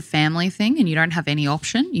like being at a family thing and you don't have any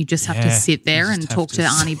option? You just have to sit there and talk to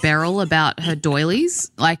Arnie Beryl about her doilies.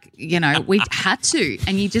 Like, we had to,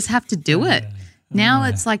 and you just have to do it. Now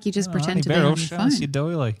it's like you just pretend Arnie to Beryl, be on your show phone. us your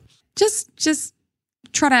doily. Just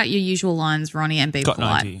trot out your usual lines, Ronnie, and be Got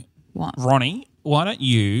polite. an idea. What? Ronnie, why don't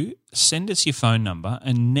you send us your phone number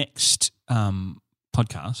and next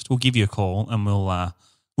podcast we'll give you a call and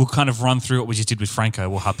we'll kind of run through what we just did with Franco.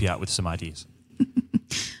 We'll help you out with some ideas.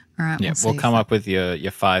 All right. Yeah, we'll come up with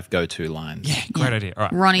your 5 go-to lines. Yeah, great idea. All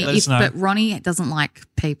right, Ronnie, but Ronnie doesn't like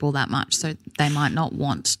people that much, so they might not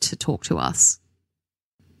want to talk to us.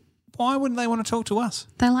 Why wouldn't they want to talk to us?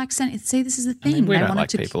 They like saying, see, this is the I thing. mean, we they don't wanted like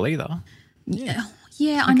to people either. Yeah,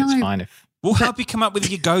 I I know. It's fine if We'll help you come up with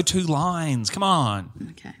your go-to lines. Come on.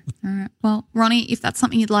 Okay. All right. Well, Ronnie, if that's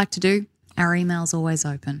something you'd like to do, our email's always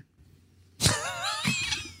open.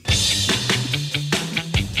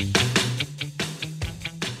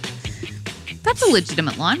 That's a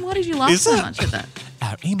legitimate line. Why did you laugh Is so it? much at that?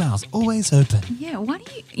 Our email's always open. Yeah. Why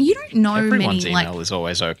do you don't know everyone's many email like. is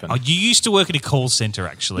always open. Oh, you used to work in a call centre,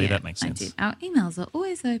 actually. Yeah, that makes sense. I did. Our emails are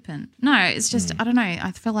always open. No, it's just I don't know.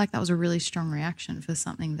 I feel like that was a really strong reaction for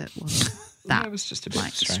something that wasn't that. it was just a bit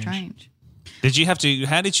like, strange. Did you have to?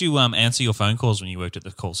 How did you answer your phone calls when you worked at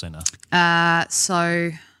the call centre?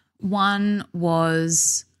 So one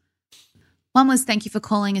was thank you for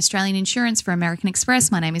calling Australian Insurance for American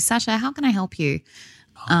Express. My name is Sasha. How can I help you?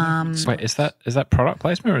 Wait, is that product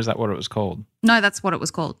placement or is that what it was called? No, that's what it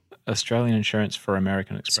was called. Australian Insurance for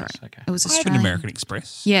American Express. Sorry. Okay. It was I had Australian. an American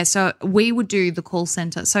Express. Yeah, so we would do the call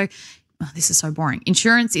centre. So this is so boring.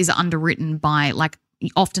 Insurance is underwritten by like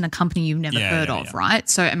often a company you've never heard of, right?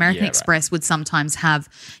 So American Express would sometimes have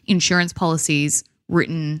insurance policies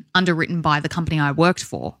underwritten by the company I worked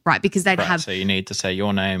for, right? Because they'd have So you need to say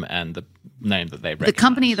your name and the name that they recognize. the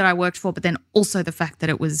company that I worked for, but then also the fact that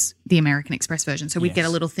it was the American Express version. So we'd get a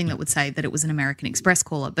little thing that would say that it was an American Express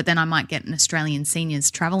caller, but then I might get an Australian Seniors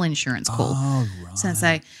Travel Insurance call. Oh, right. So I'd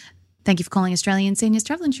say, thank you for calling Australian Seniors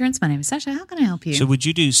Travel Insurance. My name is Sasha. How can I help you? So would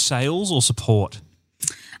you do sales or support?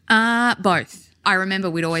 Both. I remember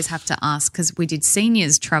we'd always have to ask because we did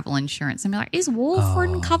seniors travel insurance and be like, is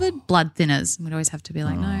warfarin covered? Blood thinners. And we'd always have to be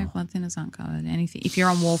like, no, blood thinners aren't covered. Anything. If you're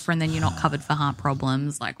on warfarin, then you're not covered for heart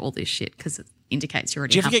problems, like all this shit because it indicates you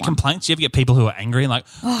already Do you have ever get one. complaints? Do you ever get people who are angry and like,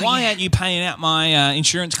 why aren't you paying out my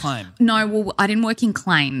insurance claim? No, well, I didn't work in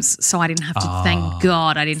claims, so I didn't have to, thank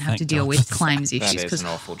God, I didn't have to deal God with for claims issues. That is 'cause an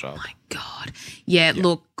awful job. my God. Yeah,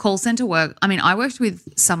 look, call centre work. I mean, I worked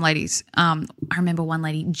with some ladies. I remember one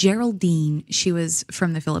lady, Geraldine, she was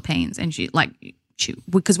from the Philippines and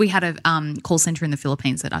because we had a call centre in the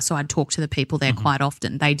Philippines so I'd talk to the people there quite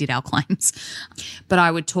often. They did our claims. But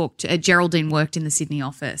I would talk to, Geraldine worked in the Sydney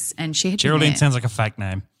office and she had been Geraldine there. sounds like a fake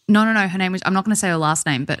name. No. Her name was, I'm not going to say her last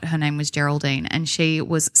name, but her name was Geraldine and she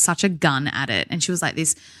was such a gun at it. And she was like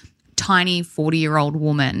this tiny 40-year-old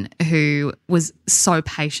woman who was so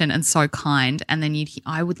patient and so kind, and then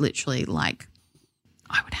I would literally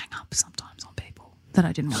I would hang up sometimes on people that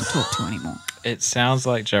I didn't want to talk to anymore. It sounds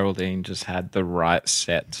like Geraldine just had the right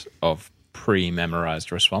set of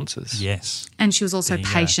pre-memorized responses. Yes. And she was also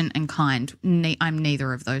patient and kind. I'm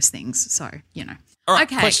neither of those things, so, you know. All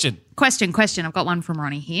right, okay. Question. I've got one from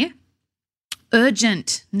Ronnie here.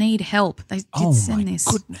 Urgent, need help. They did send this.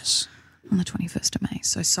 Oh, my goodness. On the 21st of May.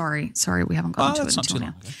 So sorry we haven't gotten to it that's until not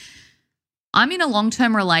now. too long. I'm in a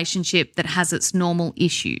long-term relationship that has its normal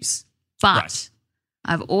issues, but Right.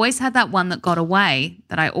 I've always had that one that got away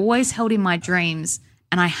that I always held in my dreams,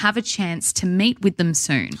 and I have a chance to meet with them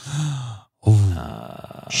soon.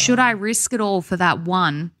 Should I risk it all for that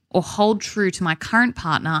one or hold true to my current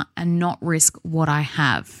partner and not risk what I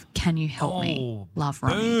have? Can you help me? Love,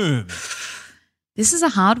 Ronnie. Boom. This is a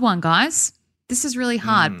hard one, guys. This is really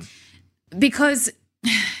hard because,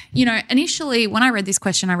 you know, initially when I read this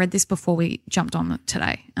question, I read this before we jumped on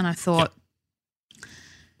today, and I thought,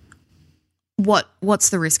 what's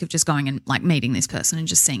the risk of just going and like meeting this person and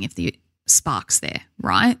just seeing if the spark's there,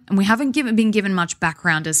 right? And we haven't been given much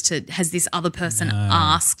background as to has this other person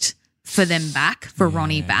asked for them back, for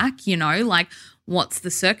Ronnie back, you know, like what's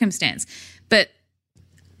the circumstance? But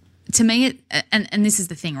to me, and this is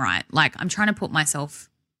the thing, right? Like I'm trying to put myself,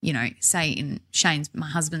 you know, say in my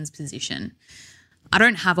husband's position. I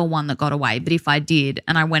don't have a one that got away, but if I did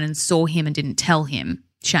and I went and saw him and didn't tell him,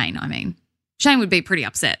 Shane would be pretty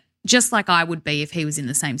upset, just like I would be if he was in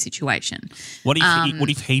the same situation. What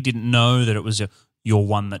if he didn't know that it was your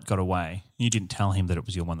one that got away? You didn't tell him that it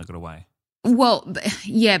was your one that got away. Well,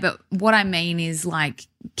 yeah, but what I mean is like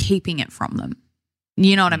keeping it from them.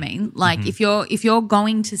 You know what I mean? Like if you're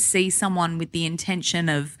going to see someone with the intention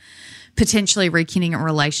of potentially rekindling a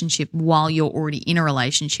relationship while you're already in a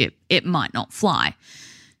relationship, it might not fly.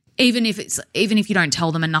 Even if you don't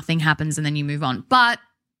tell them and nothing happens and then you move on. But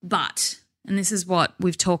and this is what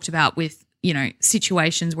we've talked about with, you know,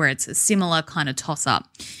 situations where it's a similar kind of toss up.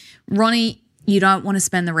 Ronnie, you don't want to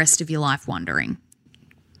spend the rest of your life wondering.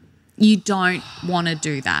 You don't want to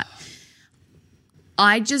do that.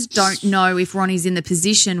 I just don't know if Ronnie's in the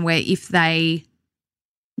position where if they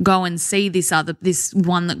go and see this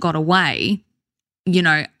one that got away, you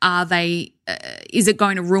know, is it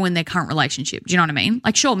going to ruin their current relationship? Do you know what I mean?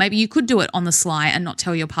 Like, sure, maybe you could do it on the sly and not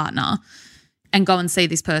tell your partner and go and see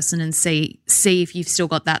this person and see if you've still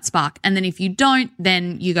got that spark. And then if you don't,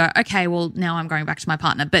 then you go, okay, well, now I'm going back to my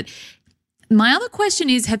partner. But my other question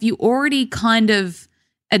is, have you already kind of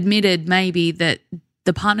admitted maybe that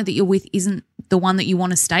the partner that you're with isn't the one that you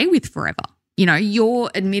want to stay with forever? You know, you're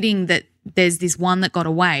admitting that there's this one that got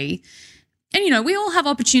away. And, you know, we all have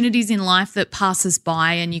opportunities in life that pass us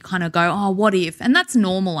by and you kind of go, oh, what if? And that's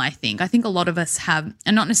normal, I think. I think a lot of us have,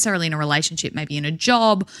 and not necessarily in a relationship, maybe in a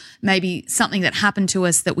job, maybe something that happened to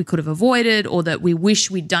us that we could have avoided or that we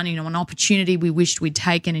wish we'd done, you know, an opportunity we wished we'd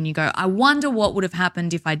taken, and you go, I wonder what would have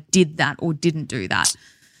happened if I did that or didn't do that.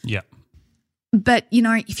 Yeah. But, you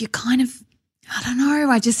know, if you're kind of, I don't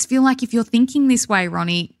know, I just feel like if you're thinking this way,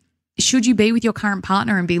 Ronnie, should you be with your current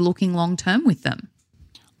partner and be looking long-term with them?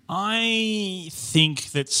 I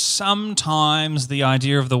think that sometimes the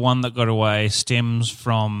idea of the one that got away stems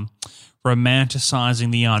from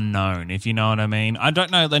romanticizing the unknown, if you know what I mean. I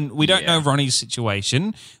don't know. Then we don't know Ronnie's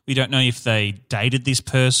situation. We don't know if they dated this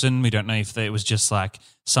person. We don't know if it was just like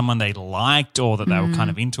someone they liked or that they were kind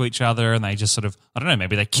of into each other and they just sort of, I don't know,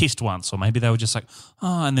 maybe they kissed once or maybe they were just like,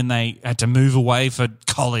 oh, and then they had to move away for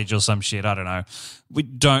college or some shit. I don't know. We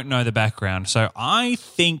don't know the background. So I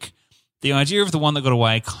think the idea of the one that got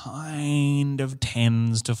away kind of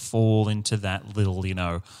tends to fall into that little, you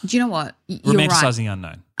know, do you know what? You're romanticizing the right.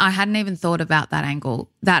 unknown. I hadn't even thought about that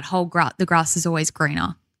angle. That whole the grass is always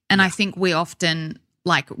greener. And I think we often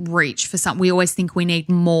like reach for something. We always think we need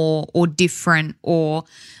more or different or,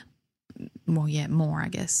 well, yeah, more, I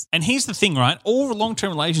guess. And here's the thing, right? All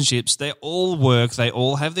long-term relationships, they all work. They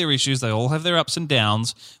all have their issues. They all have their ups and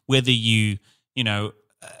downs, whether you know,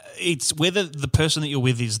 it's whether the person that you're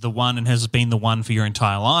with is the one and has been the one for your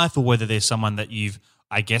entire life or whether there's someone that you've,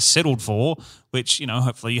 I guess, settled for, which, you know,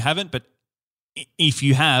 hopefully you haven't. But if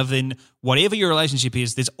you have, then whatever your relationship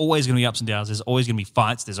is, there's always going to be ups and downs. There's always going to be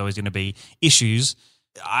fights. There's always going to be issues.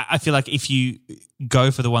 I feel like if you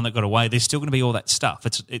go for the one that got away, there's still going to be all that stuff.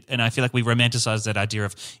 And I feel like we romanticize that idea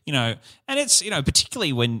of, you know, and it's, you know,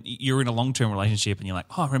 particularly when you're in a long-term relationship and you're like,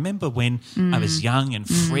 oh, remember when I was young and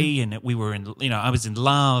free and we were in, you know, I was in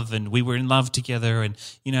love and we were in love together and,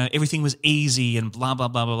 you know, everything was easy and blah, blah,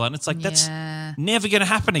 blah, blah, blah. And it's like, that's never going to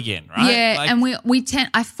happen again, right? Yeah, like, and we tend,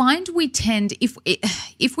 I find we tend,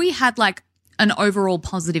 if we had like an overall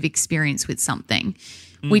positive experience with something.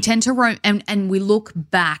 We tend to and we look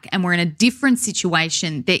back and we're in a different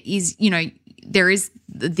situation. There is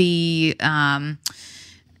the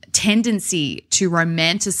tendency to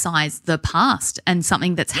romanticize the past and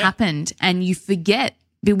something that's happened, and you forget.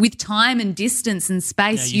 But with time and distance and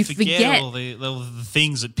space, you forget all the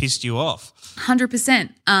things that pissed you off.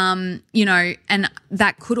 100%. And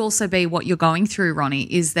that could also be what you're going through, Ronnie,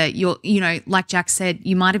 is that like Jack said,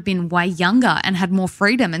 you might have been way younger and had more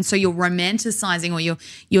freedom. And so you're romanticizing, or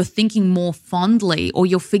you're thinking more fondly, or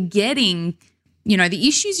you're forgetting, the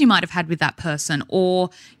issues you might have had with that person,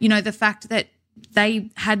 or, the fact that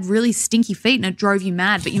they had really stinky feet and it drove you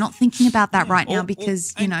mad, but you're not thinking about that right now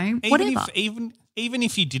because, whatever. Even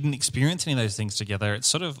if you didn't experience any of those things together, it's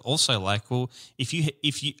sort of also like, well, even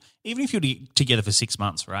if you're together for 6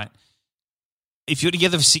 months, right? If you're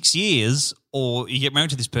together for 6 years, or you get married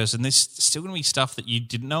to this person, there's still going to be stuff that you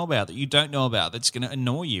didn't know about, that you don't know about, that's going to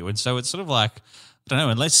annoy you. And so it's sort of like, I don't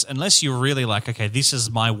know, unless you're really like, okay, this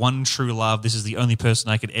is my one true love, this is the only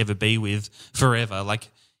person I could ever be with forever. Like,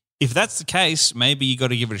 if that's the case, maybe you got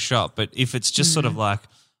to give it a shot. But if it's just sort of like,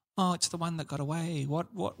 oh, it's the one that got away. What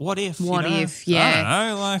if? What if? Yeah. I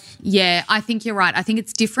don't know. Like, yeah, I think you're right. I think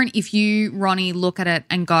it's different if you, Ronnie, look at it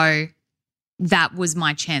and go, that was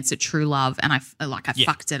my chance at true love, and I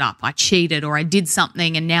fucked it up. I cheated, or I did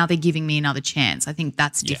something, and now they're giving me another chance. I think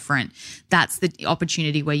that's different. That's the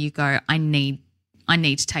opportunity where you go, I need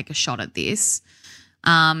to take a shot at this.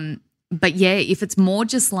 But yeah, if it's more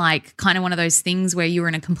just like kind of one of those things where you were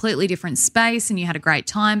in a completely different space and you had a great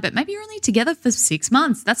time, but maybe you're only together for 6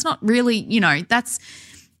 months. That's not really, that's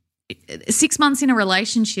 6 months in a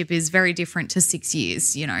relationship is very different to 6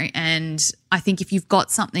 years, And I think if you've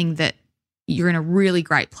got something that you're in a really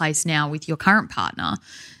great place now with your current partner,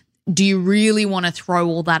 do you really want to throw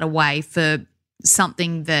all that away for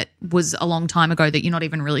something that was a long time ago that you're not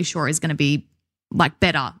even really sure is going to be like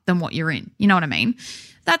better than what you're in? You know what I mean?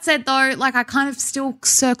 That said, though, like I kind of still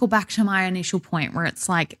circle back to my initial point where it's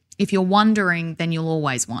like, if you're wondering, then you'll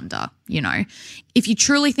always wonder, If you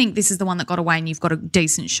truly think this is the one that got away and you've got a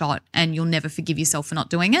decent shot and you'll never forgive yourself for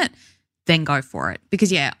not doing it, then go for it.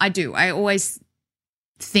 Because, yeah, I do. I always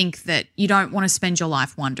think that you don't want to spend your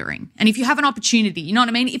life wondering. And if you have an opportunity, you know what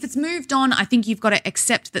I mean? If it's moved on, I think you've got to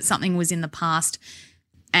accept that something was in the past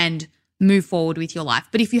and move forward with your life.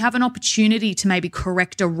 But if you have an opportunity to maybe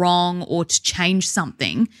correct a wrong or to change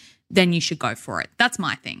something, then you should go for it. That's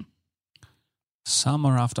my thing.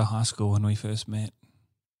 Summer after high school when we first met,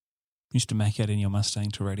 used to make out in your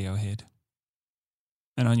Mustang to Radiohead.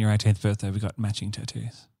 And on your 18th birthday, we got matching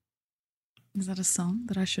tattoos. Is that a song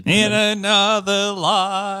that I should know? In another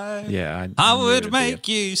life, Yeah, I would make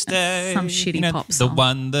you stay. Some shitty pop the song.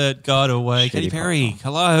 one that got away. Shitty Katy pop Perry, song.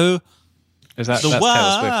 hello. Is that The that's one.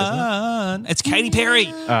 Taylor Swift, isn't it? It's Katy Perry.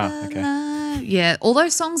 Ah, okay. Yeah, all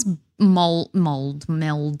those songs meld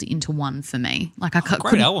into one for me. Like I Great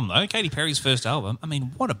couldn't. album though. Katy Perry's first album. I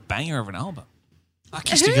mean, what a banger of an album. I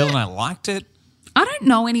kissed a girl and I liked it. I don't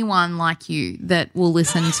know anyone like you that will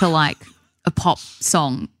listen to like a pop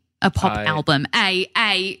song, a pop album.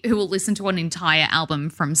 Who will listen to an entire album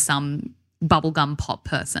from some bubblegum pop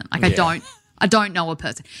person. Like I don't know a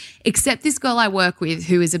person except this girl I work with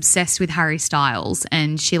who is obsessed with Harry Styles,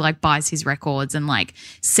 and she like buys his records and like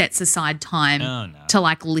sets aside time to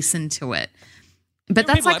like listen to it. But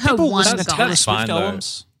that's like her one listen to goal. Taylor That's fine, Swift though.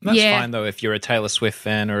 albums. That's Yeah. fine though if you're a Taylor Swift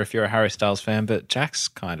fan or if you're a Harry Styles fan, but Jax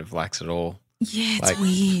kind of likes it all. Yeah, it's Like-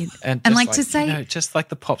 weird. And And just like to say, just like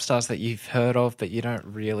the pop stars that you've heard of but you don't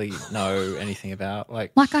really know anything about.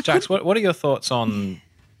 Like I Jax, could- what are your thoughts on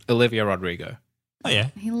Olivia Rodrigo? Oh yeah,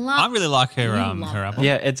 He loves- I really like her he her loves album.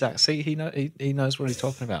 Yeah, exactly. See, he knows what he's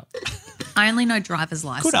talking about. I only know Driver's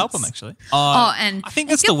License. Good album actually. And I think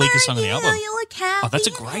that's if the you're weakest song on the wearing album. you look happy Oh, that's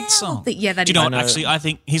a great now. song. Yeah, that Do you is. know what? know. Actually, I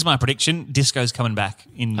think here's my prediction: disco's coming back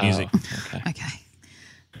in music. Okay.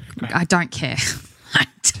 I don't care. I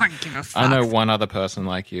don't give a fuck. I know one other person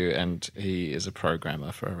like you, and he is a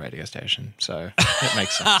programmer for a radio station, so it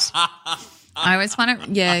makes sense. I always find it,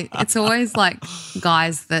 yeah, it's always like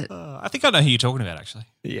guys that, I think I know who you're talking about. Actually,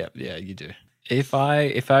 Yeah, you do. If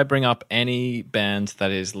I bring up any band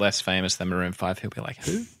that is less famous than Maroon 5, he'll be like,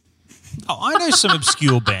 who? oh, I know some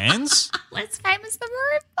obscure bands. less famous than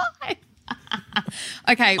Maroon 5.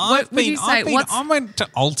 Okay, what would you say? I went to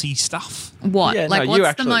alty stuff. What? Yeah, like, no,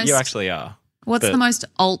 what's the most? you actually are. What's but- the most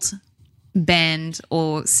alt band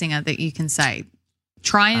or singer that you can say?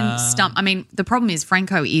 Try and stump. I mean, the problem is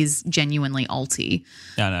Franco is genuinely alty.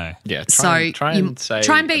 I know. Yeah, So try and say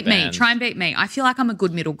try and beat a me. band. Try and beat me. I feel like I'm a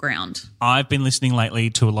good middle ground. I've been listening lately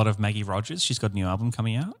to a lot of Maggie Rogers. She's got a new album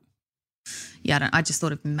coming out. Yeah, I just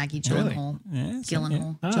thought of Maggie Gyllenhaal. Yeah,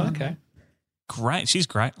 Gyllenhaal. Oh, Gyllenhaal. okay. Great. She's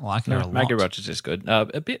great. I like her a lot. Maggie Rogers is good.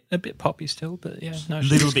 A bit poppy still, but yeah, no,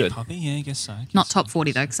 she's Little bit good. poppy. Yeah, I guess so. Not top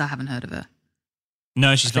 40 though, because I haven't heard of her.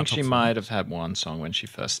 No, I she's think not. she top might have had one song when she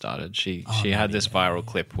first started. She had this viral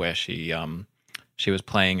clip where she was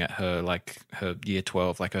playing at her year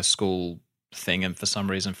 12, like her school thing, and for some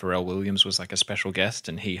reason Pharrell Williams was like a special guest,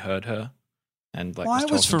 and he heard her. And like, Why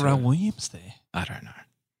was talking to Pharrell her. Williams there? I don't know.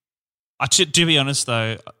 To be honest,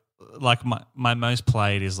 though, like my most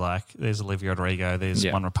played is like there's Olivia Rodrigo, there's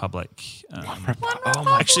Yeah. One Republic. Oh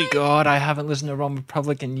my God, I haven't listened to One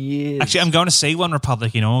Republic in years. Actually, I'm going to see One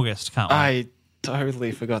Republic in August. Can't wait. I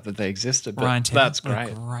totally forgot that they existed, but Ryan Tedder, that's what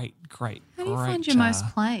a great. great. How do you find your most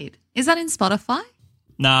played? Is that in Spotify?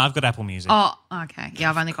 No, I've got Apple Music. Oh, okay.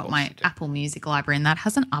 Yeah, I've only got my Apple Music library, and that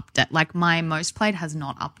hasn't updated. Like my most played has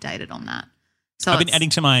not updated on that. So I've been adding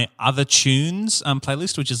to my other tunes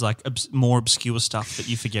playlist, which is like more obscure stuff that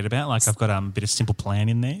you forget about. Like I've got a bit of Simple Plan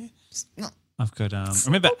in there. I've got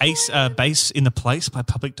remember Bass in the Place by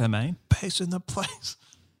Public Domain. Bass in the Place.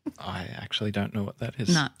 I actually don't know what that is.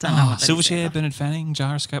 No, don't know. What that is Silverchair, either. Bernard Fanning,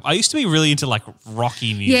 Gyroscope. I used to be really into like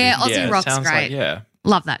rocky music. Yeah, Aussie Yeah, it rock's sounds great. like,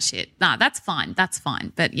 Love that shit. Nah, that's fine. That's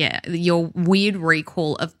fine. But yeah, your weird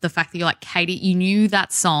recall of the fact that you're like, Katie, you knew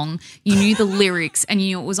that song, you knew the lyrics, and you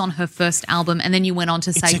knew it was on her first album, and then you went on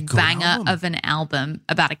to say a good banger album. of an album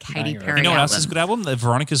about a Katy Perry You know what album. else is a good album? The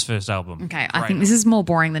Veronica's first album. Okay, I Great think this is more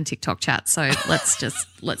boring than TikTok chat, so let's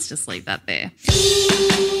just leave that there.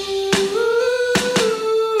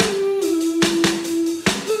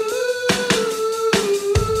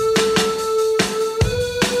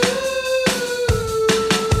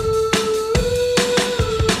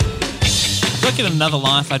 If I get another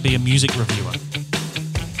life, I'd be a music reviewer.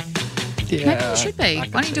 Yeah, Maybe you should be. Why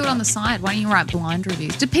don't you do it on the side? Why don't you write blind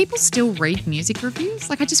reviews? Do people still read music reviews?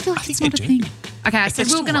 Like, I just feel like it's think not a they do. thing. Okay, I If said they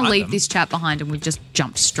we were still going to write leave them. this chat behind, and we've just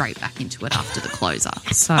jumped straight back into it after the closer.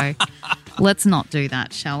 So let's not do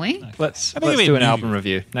that, shall we? Let's think it'd be do an new. album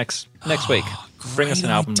review next week. Bring us an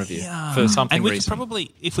Great album idea. review for something And we reason. could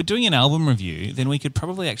probably, if we're doing an album review, then we could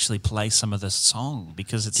probably actually play some of the song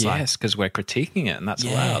because it's Yes, because we're critiquing it, and that's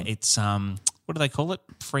like, allowed. it's what do they call it?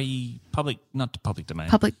 Free public, not public domain.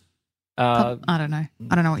 Public. Uh, I don't know.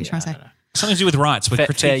 I don't know what you're trying to say. Something to do with rights. We're Fair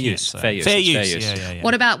critiquing use, it, so. fair use, Fair it's use. fair use. Yeah.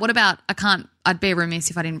 What about? I'd be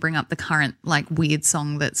remiss if I didn't bring up the current like weird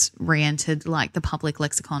song that's re-entered like the public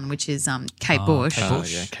lexicon, which is Kate Bush. Kate oh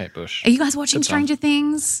Bush. yeah, Kate Bush. Are you guys watching Good song. Stranger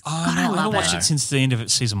Things? Oh, God, no, I I love haven't watched it. it since the end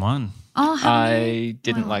of season 1. Oh, haven't you? I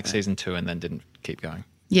didn't love like it. season 2 and then didn't keep going.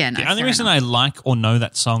 Yeah, no. The only fair reason enough. I like or know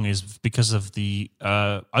that song is because of the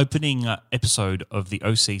opening episode of the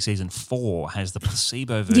OC season 4 has the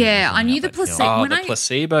placebo version. Yeah, from I knew Out the That Hill. placebo- Oh, when the I-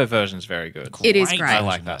 placebo version's very good. It is Great great. I version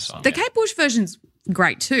like of that song. The Kate Bush version's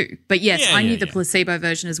great too. But yes, Yeah, I knew yeah, the yeah. placebo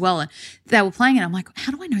version as well. And they were playing it. I'm like,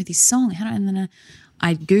 how do I know this song? And then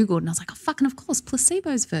I Googled and I was like, oh, fucking of course,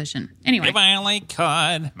 placebo's version. Anyway, If I only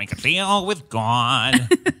could make a deal with God,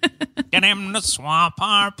 get him to swap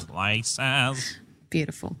our places.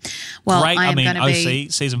 beautiful. Well, Great. I am mean, going to OC be.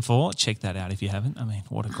 season 4. Check that out if you haven't. I mean,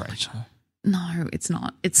 what a great show. No, it's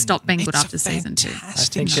not. It stopped being good It's after a season 2. I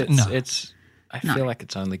fantastic think show. it's I No. feel like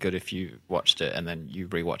it's only good if you watched it and then you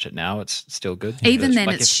rewatch it now. It's still good. Even Because, then,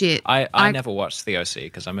 like, it's if- shit. I I- never watched the OC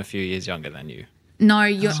because I'm a few years younger than you. No,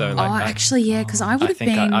 you're. So, like, I- actually, yeah, because I would I have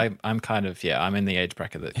think been. I'm kind of I'm in the age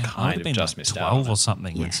bracket that Yeah, I would kind have of been just like missed 12 out. on or it.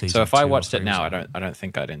 something when Yeah. season So if I 2 or watched 3 it was now, on. I don't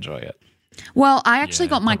think I'd enjoy it. Well, I actually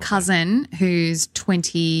Yeah, got my probably. cousin who's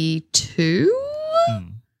 22.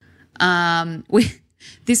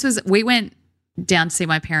 We went down to see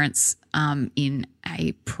my parents in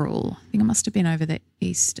April. I think it must have been over the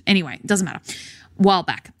East. Anyway, it doesn't matter. A while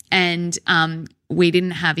back. And we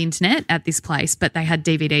didn't have internet at this place, but they had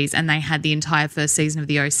DVDs and they had the entire first season of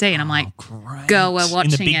the OC. And I'm like, Great. girl, we're In the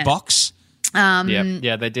watching big it. box?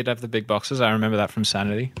 Yeah, they did have the big boxes. I remember that from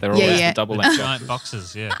Sanity. They were Yeah, always yeah. the double length Giant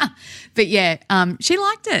boxes. boxes, yeah. But yeah, she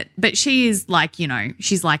liked it. But she is like,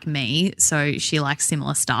 she's like me. So she likes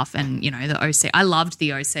similar stuff. And, the OC. I loved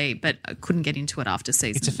the OC, but I couldn't get into it after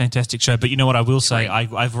season. It's a fantastic show. But you know what I will say? I've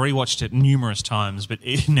rewatched it numerous times, but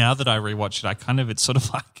now that I rewatch it, it's sort of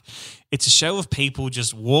like it's a show of people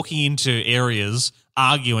just walking into areas,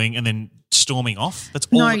 arguing, and then storming off. That's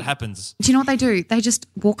all that happens. Do you know what they do? They just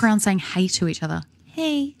walk around saying hey to each other.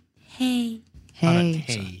 Hey, hey,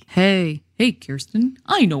 hey, hey, Kirsten.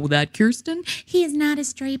 I know that, Kirsten. He is not a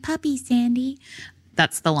stray puppy, Sandy.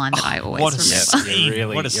 That's the line that I always What a remember.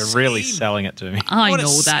 scene. What a You're really scene. selling it to me. I What a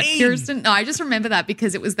know that, scene. Kirsten. No, I just remember that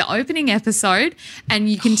because it was the opening episode, and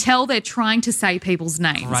you can tell they're trying to say people's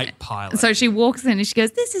names. Great pilot. So she walks in and she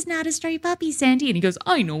goes, "This is not a stray puppy, Sandy." And he goes,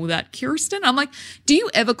 "I know that, Kirsten." I'm like, do you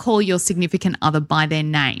ever call your significant other by their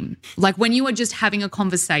name? Like when you are just having a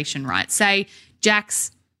conversation, right? Say, Jax,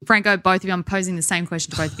 Franco, both of you, I'm posing the same question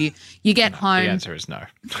to both of you. You get The home. answer is no.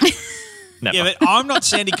 Never. Yeah, but I'm not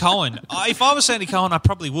Sandy Cohen. If I was Sandy Cohen, I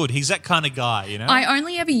probably would. He's that kind of guy, you know? I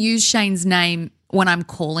only ever use Shane's name when I'm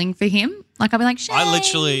calling for him. Like I'll be like, Shane, I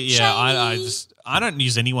literally, Shaney. I don't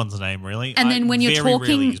use anyone's name really. And then when you're very rarely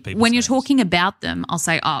talking, use people's when you're names. talking about them, I'll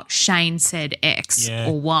say, "Oh, Shane said X Yeah.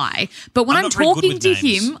 or Y." But when I'm I'm not very good talking with to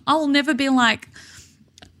names. him, I'll never be like,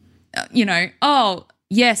 "Oh,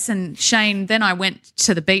 yes." And Shane, then I went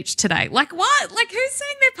to the beach today. Like what? Like who's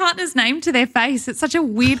saying their partner's name to their face? It's such a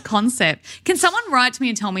weird concept. Can someone write to me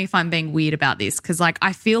and tell me if I'm being weird about this? Because like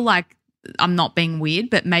I feel like I'm not being weird,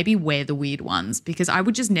 but maybe we're the weird ones because I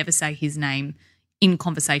would just never say his name in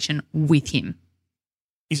conversation with him.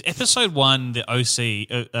 Is episode 1 the OC?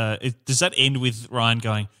 Does that end with Ryan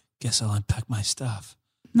going, "Guess I'll unpack my stuff"?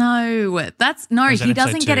 No, that's no. Or is that He episode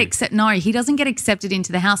doesn't get 2? No, he doesn't get accepted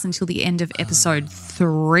into the house until the end of episode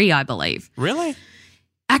 3, I believe. Really?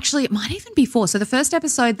 Actually, it might even be 4. So the first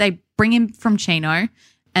episode they bring him from Chino,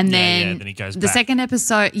 and Yeah, then, yeah, then he goes the back. second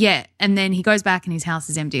episode, and then he goes back and his house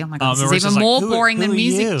is empty. Oh my god, this is Marissa's even like, more "Who- boring who than are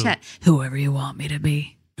music you?" chat. Whoever you want me to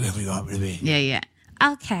be. Whoever you want me to be. Yeah.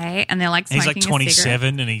 Okay, and they're like And smoking he's like a cigarette.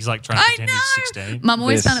 27 and he's like trying to I pretend he's know. 16. Mum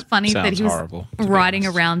always This found it funny that sounds he was horrible, to be riding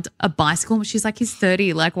honest. around a bicycle. She's like, he's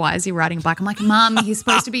 30. Like, why is he riding a bike? I'm like, Mum, he's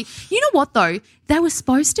supposed to be. You know what, though? They were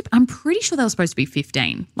supposed to, I'm pretty sure they were supposed to be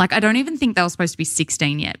 15. Like, I don't even think they were supposed to be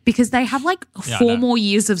 16 yet because they have like Yeah, I 4 know. more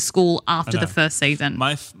years of school after know. the first season.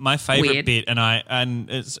 My favorite Weird. bit, and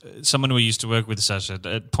it's someone who used to work with, Sasha,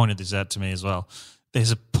 pointed this out to me as well.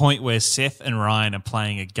 There's a point where Seth and Ryan are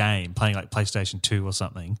playing a game, playing like PlayStation 2 or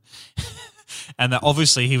something. And that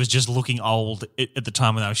obviously he was just looking old at the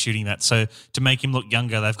time when they were shooting that. So to make him look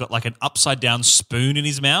younger, they've got like an upside down spoon in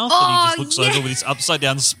his mouth. and he just looks yeah. over with his upside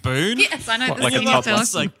down spoon. Yes, I know. What, the like a scene you're toddler? talking-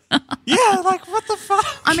 It's like, yeah, like what the fuck?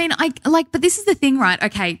 I mean, but this is the thing, right?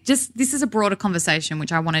 Okay, just this is a broader conversation,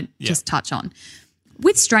 which I want to just touch on.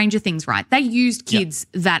 With Stranger Things, right? They used kids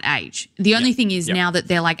that age. The only thing is now that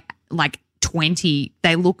they're like 20,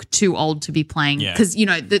 they look too old to be playing Yeah. because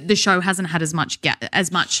the show hasn't had as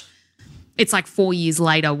much. It's like 4 years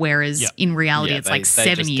later, whereas in reality, it's like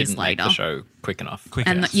 7 just years didn't later. Make the show quick enough. Quick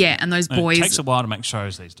And enough. and those And it boys, takes a while to make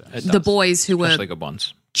shows these days. It the does. boys who were Especially good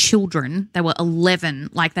ones. children, they were 11,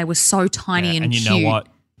 like they were so tiny Yeah, and and you cute, know what?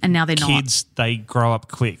 and now they're not. Kids, they grow up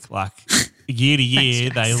quick. Like year to year,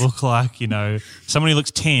 they look like, someone who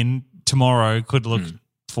looks 10 tomorrow could look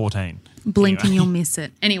 14. Blink and Anyway. you'll miss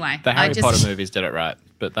it. Anyway, The Harry I just, Potter movies did it right,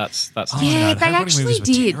 but that's Oh, Yeah, God, they Harry Potter actually movies were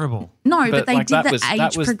did. terrible. No, but But, they like, did that the was- that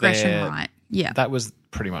age was progression their- right. Yeah. that was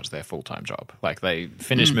pretty much their full-time job. Like they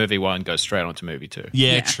finish movie 1, go straight on to movie 2.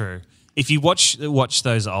 Yeah, Yeah. true. If you watch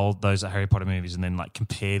those Harry Potter movies and then like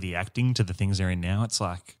compare the acting to the things they're in now, it's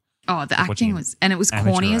like Oh, the watching acting an was, and it was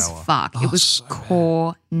amateur corny as hour. fuck. Oh, It was so bad.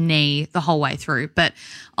 corny the whole way through, but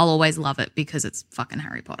I'll always love it because it's fucking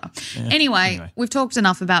Harry Potter. Anyway, we've talked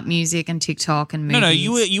enough about music and TikTok and movies. no.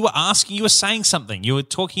 You were saying something. You were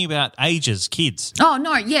talking about ages, kids. Oh,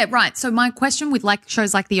 no, yeah, right. So my question with like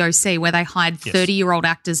shows like The OC where they hired 30-year-old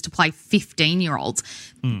actors to play 15-year-olds,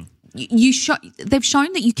 they've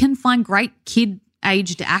shown that you can find great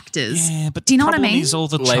kid-aged actors. Yeah, but do you know the what I problem mean? is all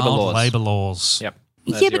the Labour child laws. labour laws. Yep.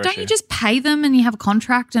 Yeah, but don't you just pay them and you have a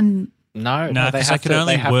contract and No, No, they because have they can to,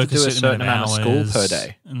 only they have work to do a certain amount of school hours, per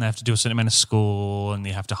day. and they have to do a certain amount of school, and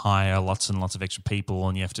you have to hire lots and lots of extra people,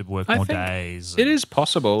 and you have to work I more think days. It is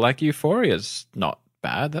possible. Like Euphoria's not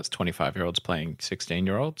bad. That's 25-year-olds playing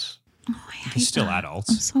 16-year-olds. They're still I'm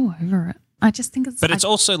adults, so over it. I just think it's but it's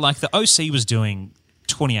also like the OC was doing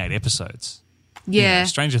 28 episodes. You know, yeah.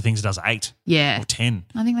 Stranger Things does 8 Yeah. or 10.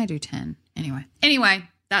 I think they do 10 anyway.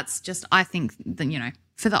 That's just, I think that,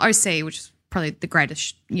 for the OC, which is probably the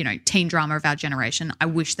greatest, teen drama of our generation, I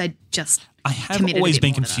wish they'd just I have committed a always bit been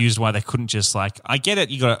more to that. confused why they couldn't just I get it,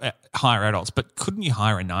 you got to hire adults, but couldn't you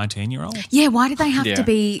hire a 19-year-old? Yeah, why did they have Yeah. to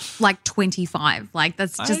be like 25? Like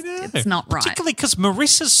that's I just, know. it's not right. Particularly because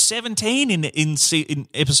Marissa's 17 in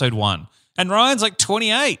episode 1, and Ryan's like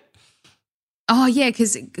 28. Oh yeah,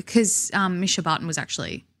 because Misha Barton was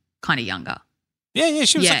actually kind of younger. Yeah,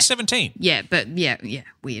 she was Yeah. like 17. Yeah, but yeah,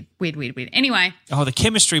 weird. Anyway, Oh, the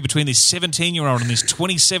chemistry between this 17-year-old and this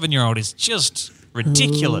 27-year-old is just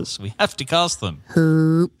ridiculous. We have to cast them.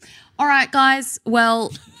 all right, guys.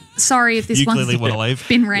 Well, sorry if this You one's clearly want to leave.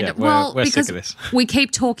 been random. Yeah, we're because sick of this. we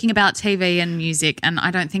keep talking about TV and music, and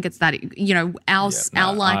I don't think it's that.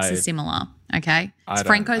 Our likes are similar. Okay,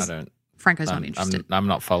 Franco's not interested. I'm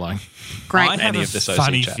not following. Great. I have any a of this OC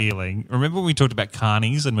funny chat. feeling. Remember when we talked about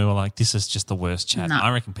carnies and we were like, this is just the worst chat? No.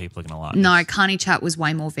 I reckon people are going to like No, this. Carney Chat was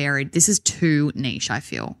way more varied. This is too niche, I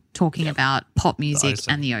feel, talking about pop music OC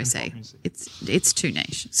and the OC. It's too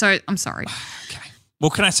niche. So I'm sorry. Okay.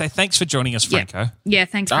 Well, can I say thanks for joining us, Franco? Yeah,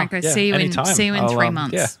 thanks, Franco. Yeah, see you anytime. in 3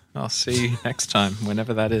 months. Yeah, I'll see you next time,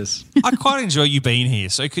 whenever that is. I quite enjoy you being here.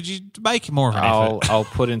 So could you make more of an effort? I'll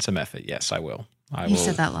put in some effort. Yes, I will. You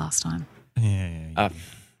said that last time. Yeah.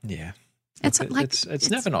 Yeah. It's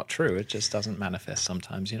never not true. It just doesn't manifest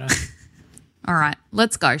sometimes, All right,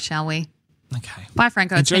 let's go, shall we? Okay. Bye,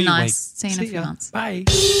 Franco. It's Enjoy been your nice. week. See you in a few months. Bye.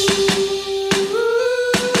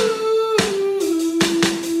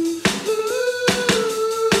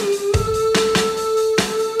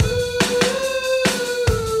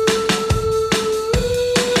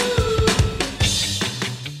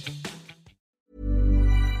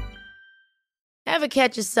 Ever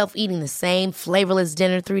catch yourself eating the same flavorless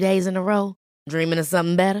dinner 3 days in a row? Dreaming of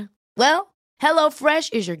something better? Well,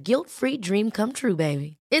 HelloFresh is your guilt-free dream come true,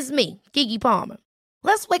 baby. It's me, Keke Palmer.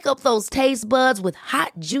 Let's wake up those taste buds with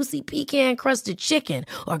hot, juicy pecan-crusted chicken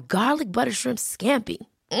or garlic butter shrimp scampi.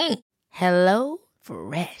 Hello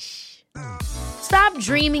Fresh. Stop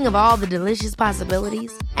dreaming of all the delicious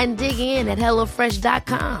possibilities and dig in at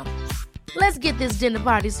HelloFresh.com. Let's get this dinner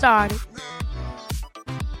party started.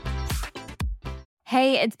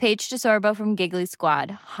 Hey, it's Paige DeSorbo from Giggly Squad.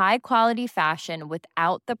 High quality fashion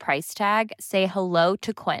without the price tag. Say hello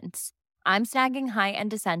to Quince. I'm snagging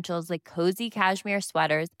high-end essentials like cozy cashmere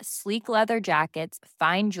sweaters, sleek leather jackets,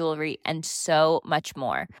 fine jewelry, and so much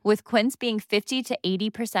more. With Quince being 50 to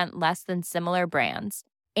 80% less than similar brands.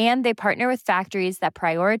 And they partner with factories that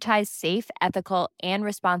prioritize safe, ethical, and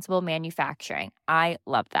responsible manufacturing. I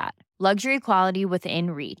love that. Luxury quality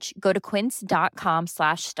within reach. Go to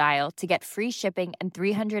quince.com/style to get free shipping and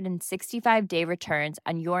 365-day returns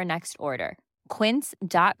on your next order.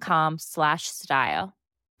 Quince.com/style.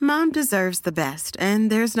 Mom deserves the best,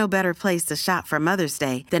 and there's no better place to shop for Mother's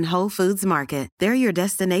Day than Whole Foods Market. They're your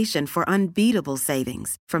destination for unbeatable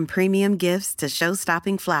savings, from premium gifts to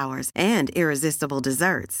show-stopping flowers and irresistible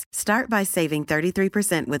desserts. Start by saving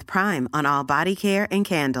 33% with Prime on all body care and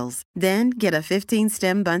candles. Then get a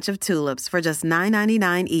 15-stem bunch of tulips for just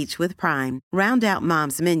 $9.99 each with Prime. Round out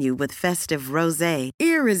Mom's menu with festive rosé,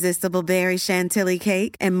 irresistible berry chantilly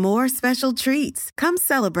cake, and more special treats. Come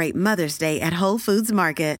celebrate Mother's Day at Whole Foods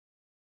Market.